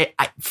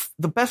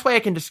 the best way I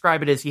can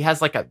describe it is he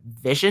has like a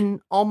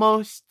vision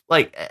almost,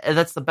 like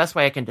that's the best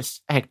way I can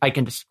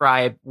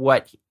describe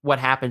what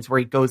happens where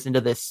he goes into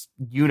this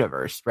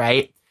universe,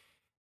 right?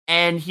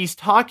 And he's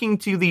talking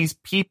to these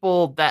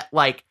people that,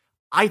 like,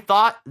 I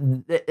thought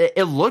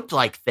it looked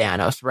like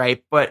Thanos,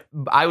 right? But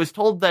I was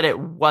told that it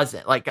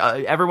wasn't. Like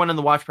everyone in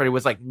the watch party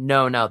was like,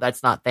 no,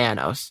 that's not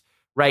Thanos,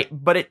 right?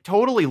 But it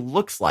totally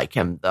looks like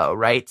him though,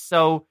 right?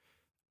 So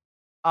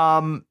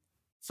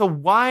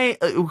why?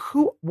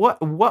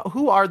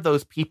 Who are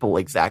those people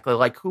exactly?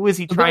 Like, who is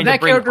he trying to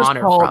bring honor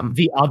from?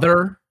 The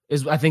Other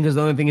is, I think, is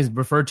the only thing he's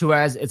referred to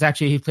as. It's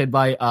actually he's played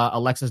by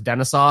Alexis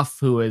Denisof,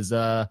 who is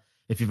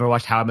if you've ever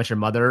watched How I Met Your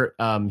Mother,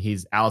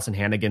 he's Allison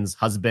Hannigan's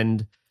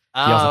husband. He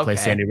also plays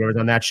Sandy Rivers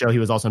on that show. He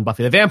was also in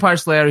Buffy the Vampire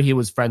Slayer. He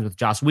was friends with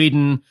Joss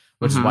Whedon,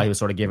 which is why he was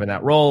sort of given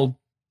that role.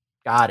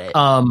 Got it.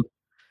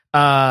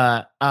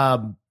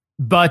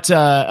 But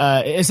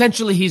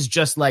essentially, he's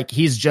just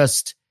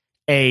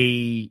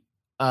a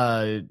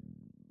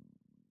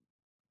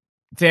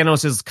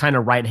Thanos' kind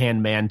of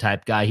right-hand man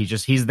type guy.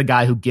 He's the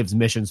guy who gives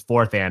missions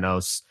for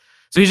Thanos.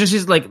 So he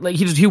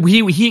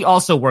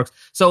also works.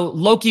 So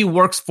Loki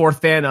works for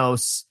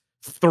Thanos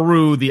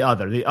through the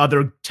Other. The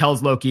Other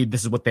tells Loki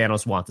this is what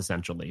Thanos wants,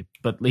 essentially.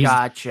 But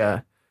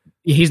gotcha.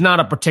 He's not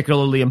a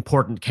particularly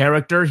important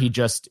character. He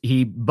gives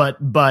the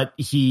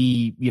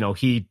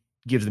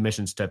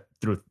missions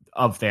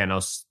of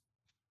Thanos.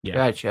 Yeah.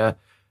 Gotcha.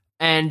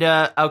 And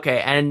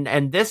okay,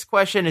 and this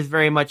question is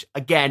very much,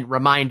 again,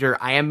 reminder,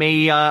 I am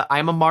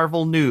a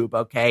Marvel noob,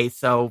 okay?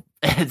 So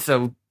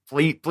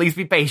please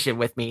be patient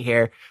with me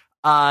here.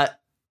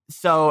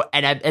 So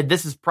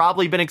this has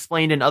probably been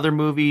explained in other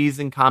movies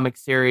and comic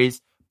series,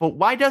 but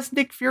why does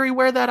Nick Fury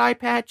wear that eye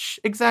patch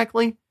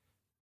exactly?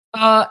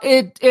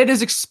 It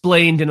is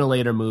explained in a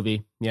later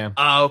movie. Yeah.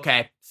 Oh,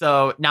 okay.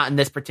 So not in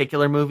this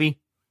particular movie?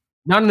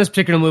 Not in this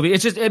particular movie.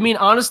 It's just, I mean,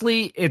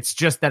 honestly, it's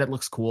just that it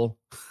looks cool.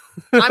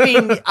 I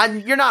mean,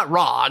 you're not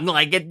wrong.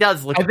 Like, it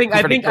does look. I think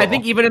cool.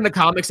 Even in the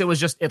comics, it was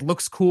just it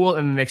looks cool,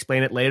 and then they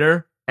explain it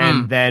later.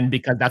 And then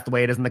because that's the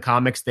way it is in the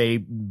comics, they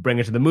bring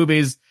it to the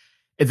movies.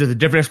 There's a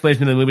different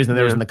explanation in the movies than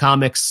there is in the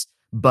comics.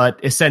 But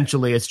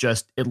essentially, it's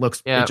just it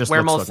looks. Yeah, it just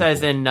Wermel says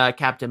cool. In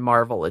Captain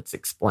Marvel, it's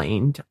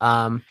explained.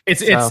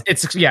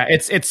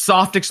 It's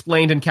soft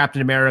explained in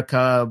Captain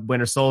America,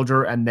 Winter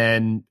Soldier, and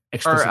then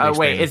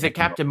wait, is it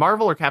Captain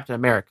Marvel or Captain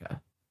America?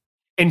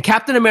 In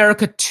Captain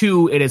America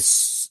 2, it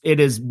is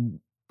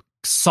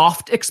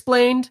soft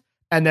explained,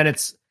 and then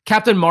it's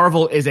Captain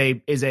Marvel is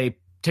a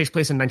takes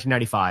place in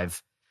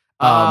 1995.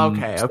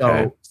 Okay.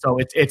 So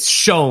it's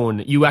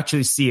shown. You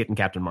actually see it in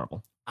Captain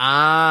Marvel.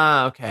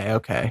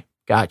 Okay.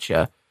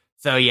 Gotcha.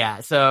 So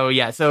yeah.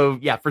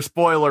 For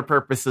spoiler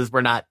purposes,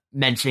 we're not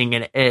mentioning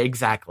it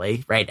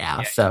exactly right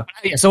now. So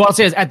what I'll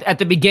say is at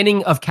the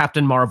beginning of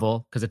Captain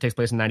Marvel, because it takes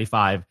place in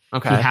 95,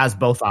 he has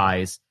both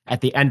eyes. At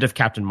the end of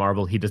Captain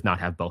Marvel, he does not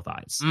have both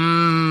eyes.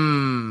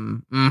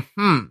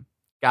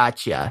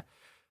 Gotcha.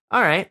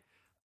 All right.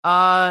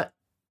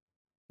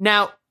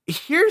 Now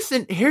here's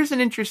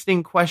an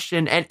interesting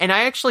question, and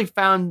I actually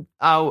found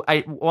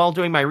while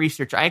doing my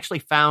research, I actually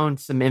found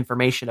some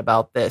information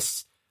about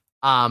this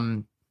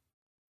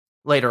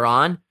later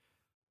on,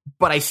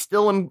 but I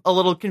still am a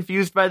little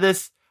confused by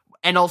this.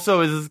 And also,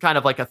 this is kind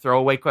of like a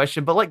throwaway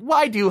question, but like,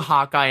 why do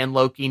Hawkeye and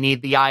Loki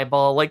need the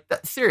eyeball? Like,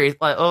 seriously,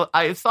 like,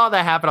 I saw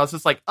that happen. I was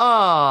just like,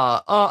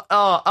 no.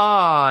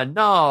 I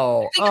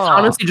think it's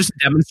honestly just to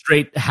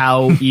demonstrate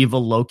how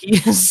evil Loki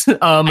is.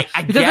 I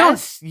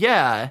guess,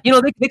 yeah. You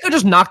know, they could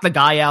just knock the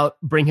guy out,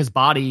 bring his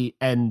body,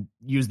 and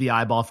use the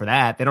eyeball for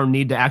that. They don't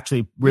need to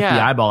actually rip the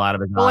eyeball out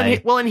of his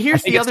eye. And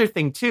here's the other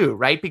thing too,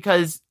 right?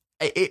 Because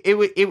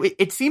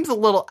it seems a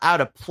little out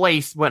of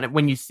place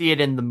when you see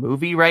it in the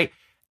movie, right?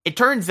 It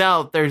turns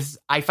out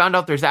I found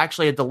out there's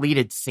actually a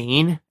deleted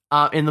scene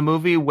in the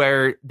movie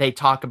where they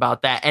talk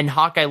about that. And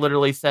Hawkeye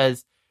literally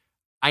says,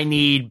 I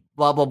need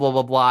blah, blah, blah,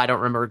 blah, blah. I don't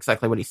remember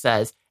exactly what he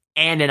says.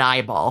 And an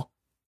eyeball.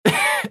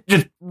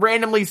 Just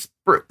randomly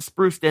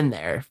spruced in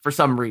there for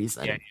some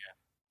reason.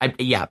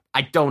 Yeah.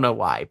 I don't know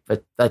why,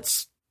 but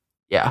that's,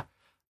 yeah.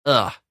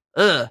 So,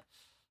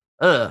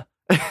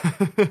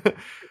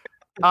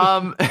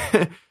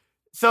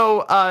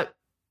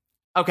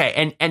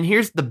 okay. And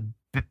here's the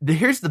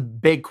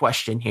big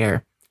question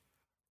here.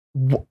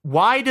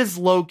 Why does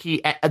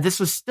Loki, this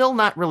was still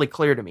not really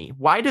clear to me.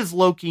 Why does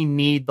Loki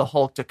need the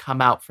Hulk to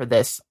come out for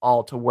this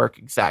all to work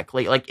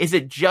exactly? Like, is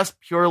it just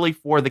purely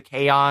for the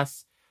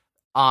chaos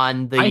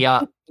on the,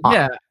 on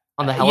the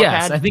helipad?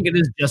 Yes, I think it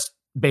is just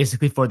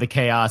basically for the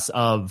chaos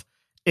of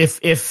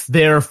if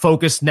they're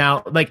focused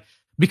now, like,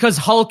 because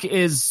Hulk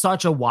is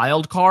such a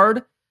wild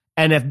card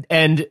and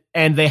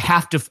they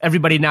have to,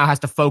 everybody now has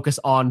to focus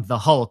on the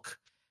Hulk.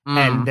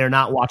 And they're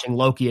not watching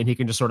Loki, and he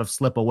can just sort of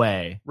slip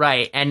away.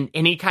 Right, and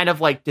he kind of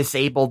like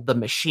disabled the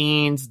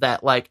machines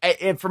that like,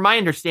 and from my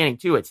understanding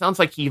too, it sounds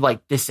like he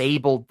like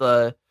disabled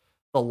the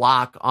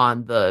lock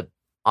on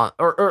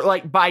or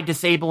like by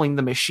disabling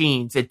the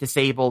machines, it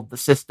disabled the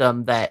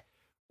system that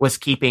was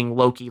keeping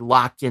Loki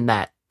locked in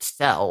that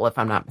cell, if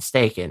I'm not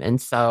mistaken. And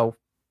so,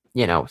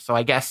 you know, so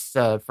I guess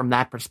from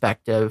that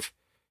perspective,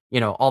 you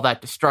know, all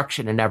that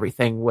destruction and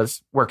everything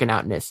was working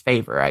out in his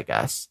favor, I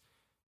guess.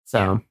 So.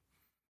 Yeah.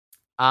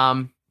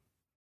 And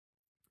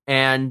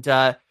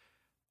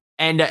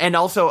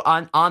also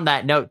on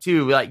that note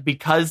too, like,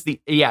 because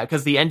the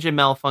engine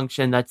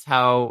malfunction, that's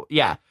how,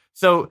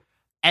 So,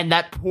 and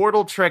that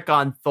portal trick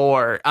on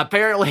Thor,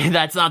 apparently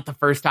that's not the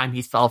first time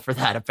he fell for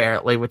that,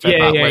 apparently, which I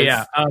thought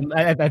was.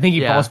 I think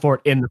he falls for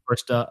it in the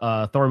first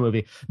Thor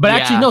movie, but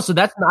actually no. So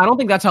I don't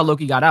think that's how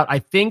Loki got out. I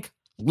think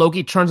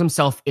Loki turns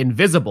himself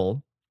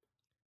invisible.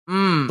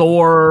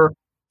 Thor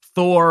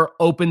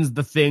opens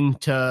the thing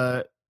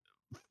to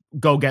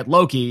go get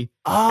Loki,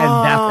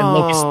 and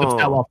Loki slips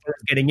out while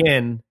Thor's getting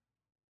in.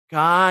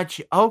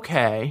 Gotcha.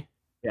 Okay.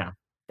 Yeah,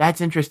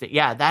 that's interesting.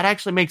 Yeah, that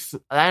actually makes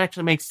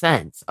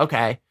sense.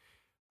 Okay.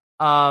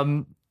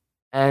 And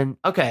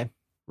okay,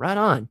 right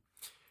on.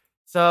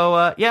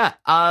 So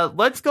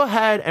let's go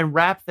ahead and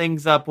wrap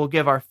things up. We'll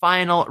give our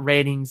final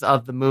ratings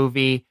of the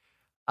movie.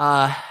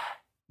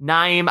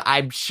 Naeem,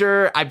 I'm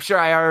sure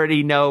I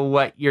already know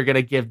what you're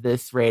gonna give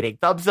this rating.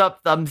 Thumbs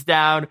up, thumbs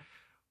down.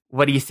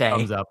 What do you say?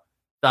 Thumbs up.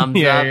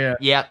 Thumbs up.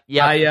 Yep.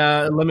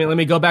 Let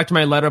me go back to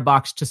my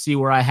letterbox to see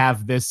where I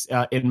have this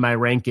in my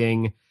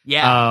ranking.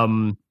 Yeah.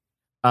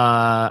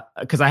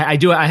 Because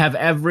I have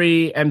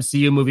every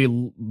MCU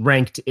movie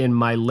ranked in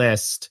my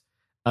list.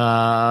 Do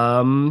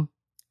I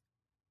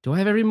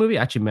have every movie?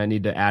 Actually, I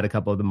need to add a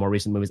couple of the more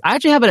recent movies. I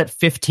actually have it at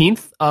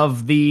 15th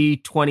of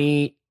the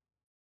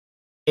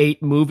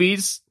 28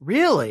 movies.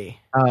 Really?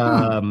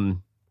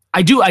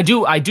 I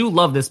do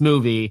love this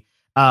movie.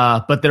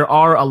 But there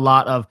are a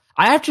lot of.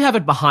 I actually have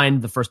it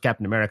behind the first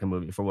Captain America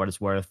movie, for what it's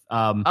worth.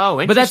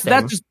 Interesting. But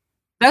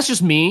that's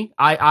just me.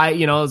 I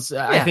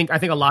think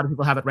a lot of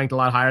people have it ranked a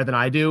lot higher than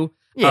I do.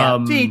 Yeah,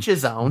 to each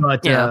his own.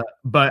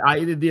 But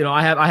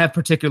I have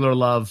particular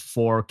love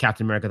for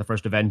Captain America: The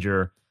First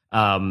Avenger.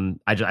 I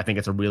think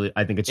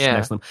it's just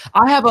excellent.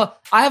 I have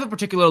a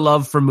particular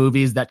love for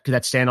movies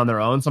that stand on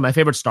their own. So my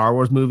favorite Star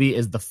Wars movie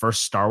is the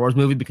first Star Wars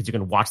movie, because you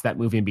can watch that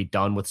movie and be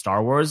done with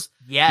Star Wars.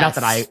 Yes. Not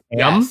that I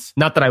am,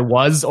 not that I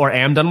was or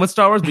am done with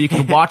Star Wars, but you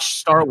can watch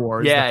Star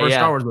Wars, the first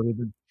Star Wars movie.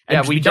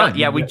 We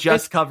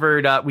just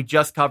covered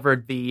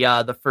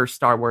the first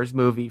Star Wars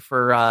movie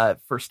for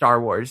Star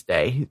Wars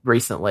Day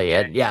recently,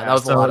 and that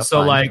was a lot of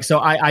fun.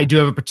 I do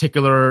have a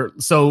particular,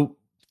 so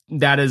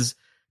that is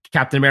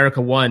Captain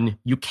America 1.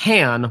 You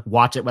can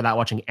watch it without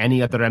watching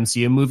any other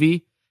MCU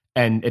movie,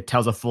 and it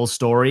tells a full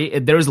story.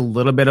 There's a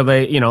little bit of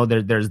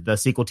there's the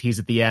sequel tease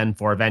at the end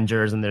for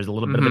Avengers, and there's a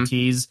little bit of a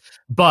tease,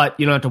 but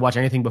you don't have to watch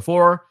anything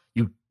before.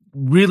 You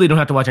really don't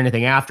have to watch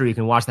anything after. You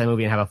can watch that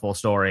movie and have a full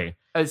story.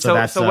 What's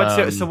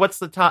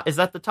the top? Is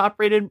that the top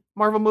rated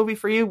Marvel movie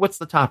for you? What's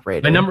the top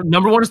rated?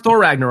 Number 1 is Thor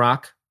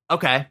Ragnarok.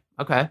 Okay.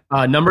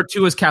 Number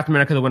 2 is Captain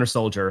America: The Winter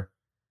Soldier,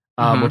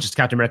 which is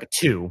Captain America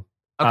 2.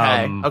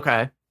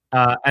 Okay.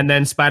 And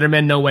then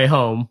Spider-Man: No Way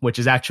Home, which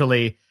is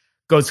actually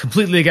goes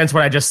completely against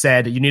what I just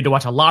said. You need to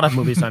watch a lot of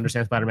movies to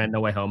understand Spider-Man: No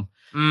Way Home.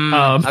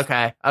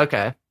 Okay.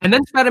 And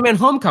then Spider-Man: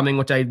 Homecoming,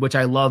 which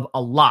I love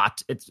a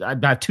lot. I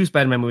have 2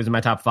 Spider-Man movies in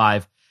my top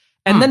 5.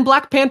 And then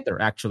Black Panther,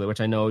 actually,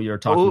 which I know you're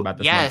talking about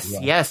this month as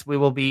well. Yes, we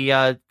will be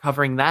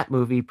covering that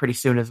movie pretty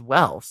soon as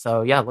well.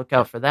 So yeah, look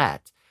out for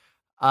that.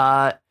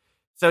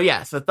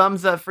 So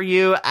thumbs up for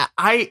you.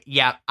 I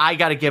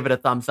got to give it a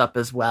thumbs up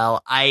as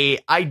well. I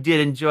did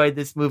enjoy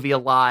this movie a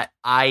lot.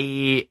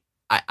 I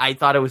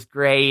thought it was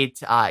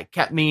great. It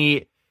kept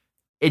me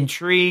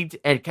intrigued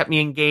and kept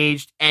me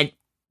engaged. And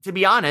to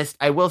be honest,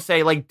 I will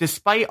say, like,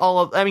 despite all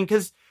of, I mean,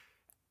 because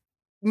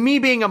me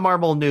being a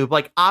Marvel noob,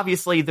 like,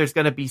 obviously there's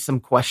going to be some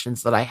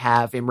questions that I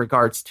have in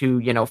regards to,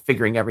 you know,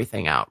 figuring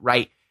everything out,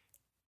 right?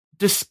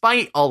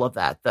 Despite all of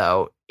that,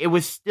 though, it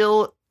was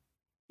still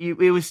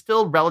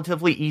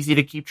relatively easy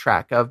to keep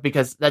track of,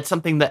 because that's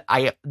something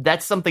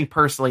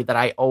personally that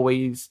I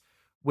always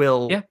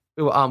will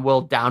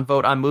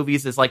downvote on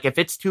movies, is like, if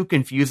it's too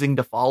confusing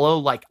to follow,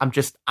 like, I'm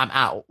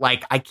out.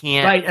 Like, I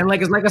can't. Right. And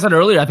like I said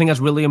earlier, I think that's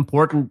really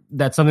important.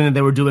 That's something that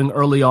they were doing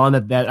early on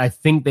that I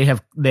think they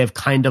have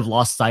kind of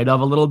lost sight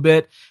of a little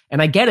bit. And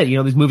I get it. You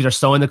know, these movies are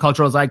so in the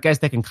cultural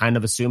zeitgeist, they can kind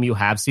of assume you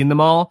have seen them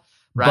all.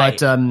 Right.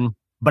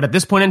 But at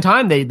this point in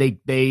time,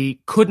 they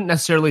couldn't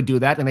necessarily do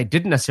that, and they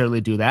didn't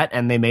necessarily do that,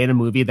 and they made a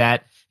movie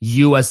that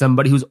you, as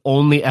somebody who's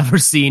only ever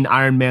seen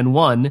Iron Man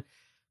 1,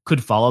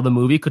 could follow the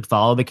movie, could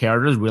follow the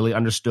characters, really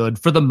understood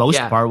for the most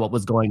part what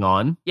was going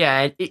on.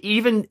 Yeah,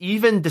 even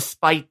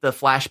despite the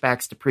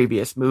flashbacks to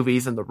previous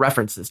movies and the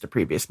references to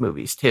previous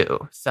movies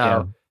too.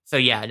 So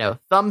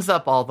thumbs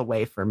up all the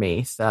way for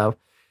me. So,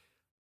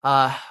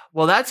 well,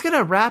 that's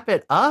gonna wrap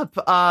it up.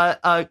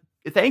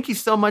 Thank you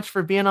so much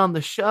for being on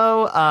the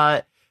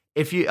show.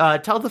 If you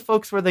tell the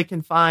folks where they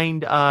can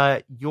find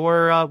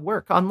your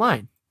work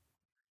online.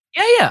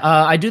 Yeah.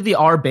 I do the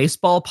Our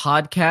Baseball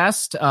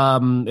podcast,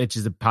 which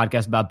is a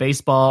podcast about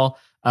baseball.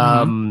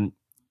 From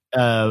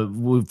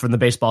the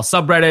baseball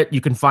subreddit.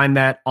 You can find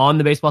that on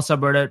the baseball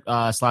subreddit,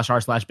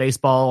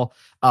 /r/baseball,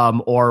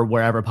 or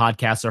wherever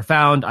podcasts are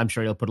found. I'm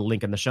sure you'll put a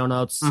link in the show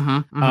notes.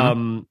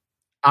 I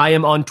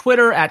am on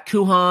Twitter at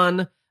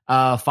Kuhan.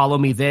 Follow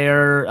me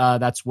there.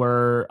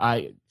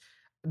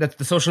 That's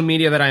the social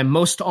media that I am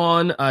most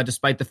on,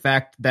 despite the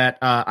fact that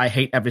I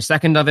hate every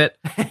second of it.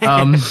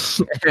 And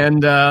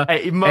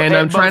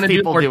I'm trying to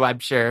do more. I'm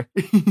sure.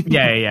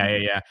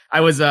 Yeah.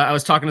 I was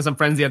talking to some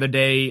friends the other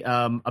day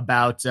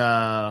about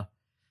a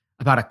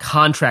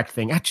contract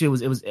thing.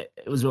 Actually, it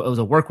was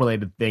a work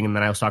related thing, and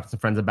then I was talking to some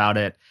friends about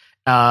it,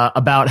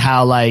 about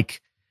how,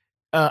 like.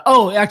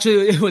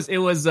 It was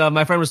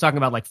my friend was talking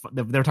about, like,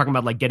 they were talking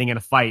about, like, getting in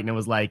a fight, and it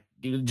was like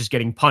just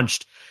getting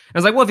punched. And I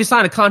was like, well, if you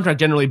sign a contract,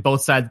 generally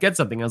both sides get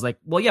something. I was like,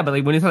 well, yeah, but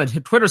like when you sign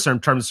the Twitter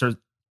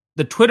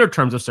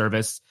terms of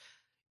service,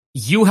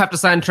 you have to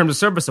sign terms of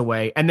service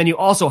away, and then you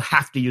also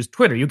have to use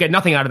Twitter. You get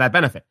nothing out of that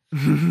benefit.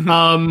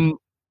 So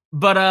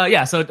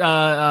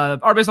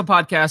Our Baseball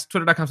podcast,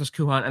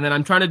 twitter.com/Kuhan, and then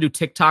I'm trying to do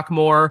TikTok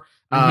more.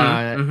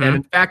 And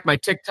in fact, my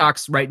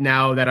TikToks right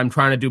now that I'm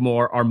trying to do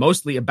more are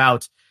mostly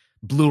about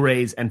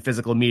Blu-rays and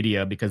physical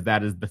media, because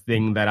that is the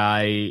thing that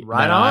I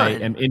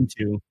am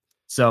into.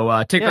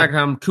 So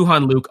TikTok.com,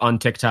 Kuhan Luke on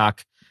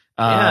TikTok.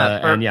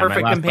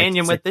 Perfect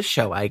companion with this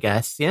show, I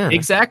guess. Yeah,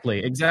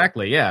 exactly.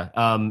 Yeah.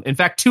 In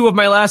fact, 2 of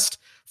my last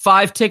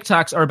 5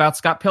 TikToks are about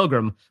Scott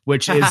Pilgrim,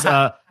 which is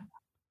at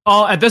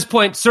this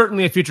point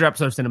certainly a future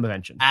episode of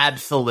Cinemavention.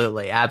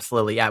 Absolutely.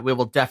 Yeah, we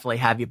will definitely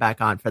have you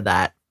back on for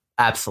that.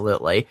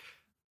 Absolutely.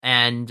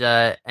 And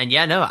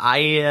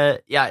I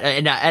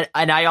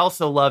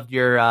also loved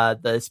your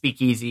the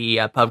Speakeasy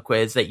pub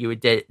quiz that you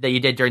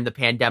did during the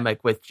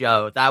pandemic with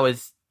Joe. That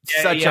was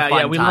such a fun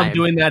time. We loved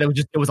doing that.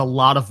 It was a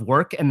lot of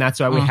work, and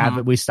that's why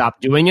we stopped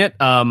doing it.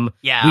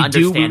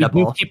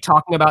 Understandable. We keep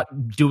talking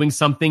about doing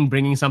something,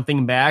 bringing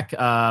something back.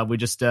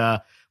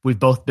 We've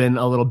both been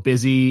a little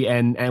busy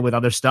and with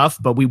other stuff,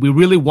 but we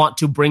really want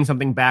to bring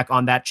something back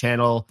on that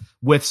channel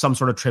with some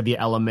sort of trivia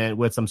element,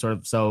 with some sort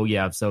of, so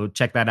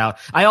check that out.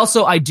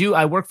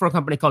 I work for a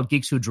company called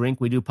Geeks Who Drink.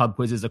 We do pub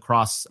quizzes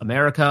across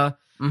America.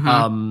 So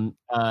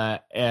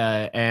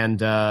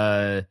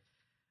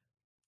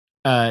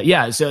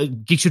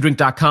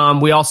geekswhodrink.com.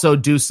 We also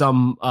do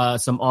some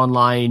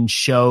online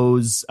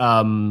shows.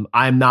 I'm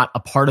not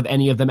a part of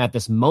any of them at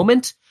this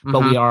moment,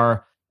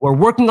 but we're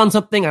working on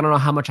something. I don't know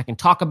how much I can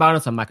talk about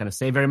it, so I'm not going to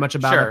say very much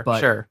about it.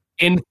 But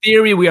in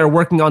theory, we are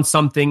working on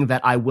something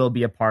that I will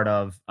be a part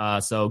of.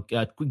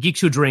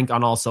 Geeks Who Drink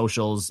on all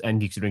socials and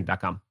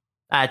geekswhodrink.com.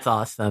 That's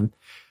awesome.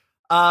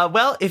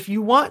 Well, if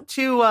you want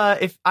to,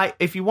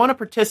 if you want to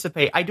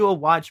participate, I do a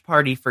watch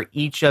party for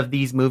each of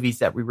these movies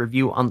that we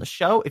review on the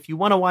show. If you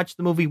want to watch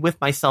the movie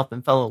with myself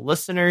and fellow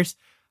listeners,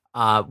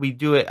 we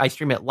do it. I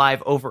stream it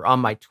live over on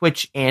my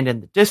Twitch and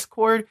in the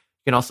Discord.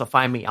 You can also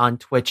find me on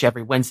Twitch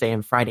every Wednesday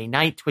and Friday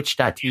night,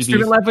 twitch.tv. You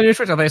stream it live on your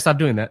Twitch? I thought I stopped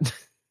doing that.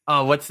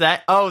 Oh, what's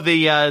that? Oh,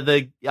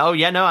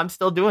 I'm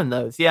still doing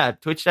those. Yeah.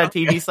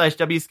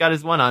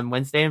 Twitch.tv/WScottis1 on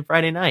Wednesday and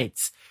Friday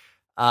nights.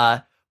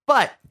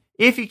 But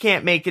If you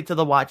can't make it to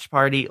the watch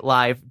party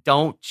live,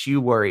 don't you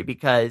worry,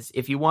 because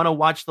if you want to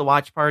watch the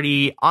watch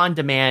party on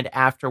demand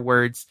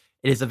afterwards,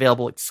 it is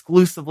available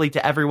exclusively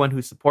to everyone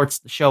who supports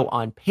the show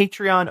on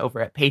Patreon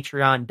over at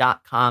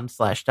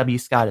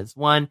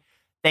patreon.com/WScottis1.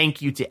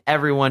 Thank you to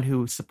everyone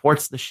who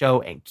supports the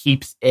show and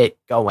keeps it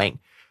going.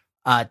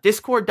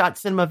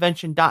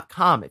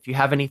 Discord.cinemavention.com. If you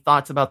have any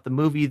thoughts about the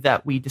movie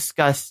that we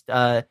discussed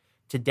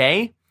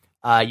today,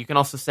 you can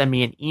also send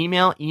me an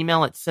email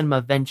at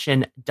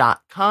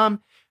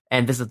cinemavention.com,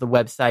 and visit the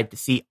website to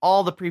see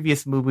all the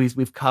previous movies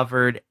we've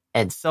covered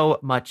and so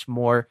much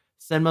more.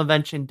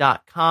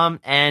 Cinemavention.com.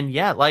 And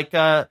yeah, like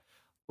it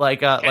was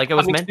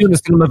mentioned,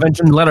 the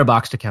Cinemavention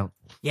Letterboxd account.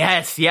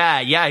 Yes,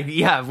 yeah.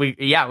 We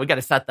got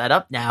to set that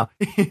up now.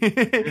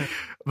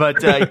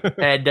 But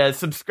and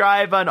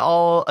subscribe on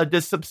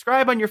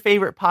subscribe on your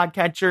favorite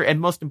podcatcher, and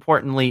most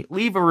importantly,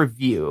 leave a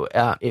review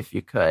if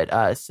you could.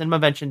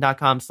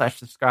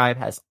 Cinemavention.com/subscribe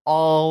has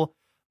all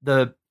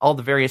the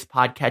various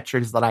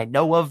podcatchers that I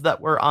know of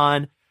that we're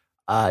on.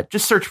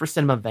 Just search for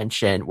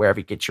Cinemavention wherever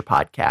you get your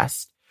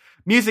podcast.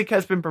 Music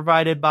has been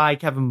provided by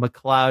Kevin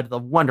MacLeod, the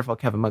wonderful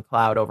Kevin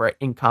MacLeod over at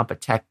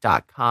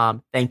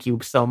Incompetech.com. Thank you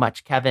so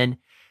much, Kevin.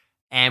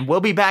 And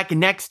we'll be back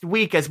next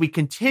week as we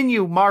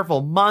continue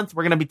Marvel Month.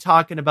 We're going to be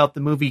talking about the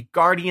movie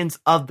Guardians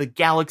of the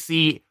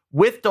Galaxy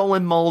with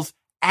Dolan Moles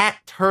at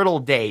Turtle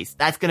Days.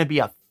 That's going to be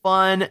a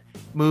fun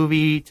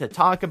movie to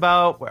talk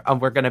about.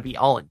 We're going to be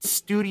all in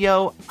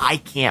studio. I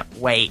can't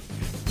wait.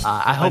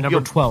 I hope number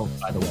 12,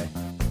 by the way.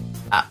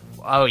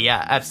 Oh,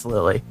 yeah,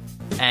 absolutely.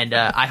 And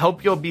I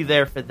hope you'll be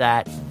there for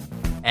that.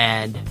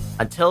 And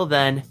until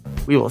then,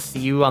 we will see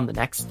you on the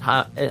next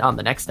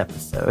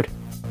episode.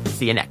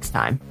 See you next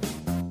time.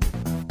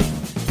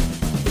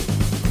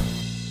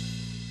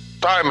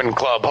 Diamond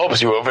Club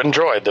hopes you have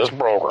enjoyed this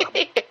program.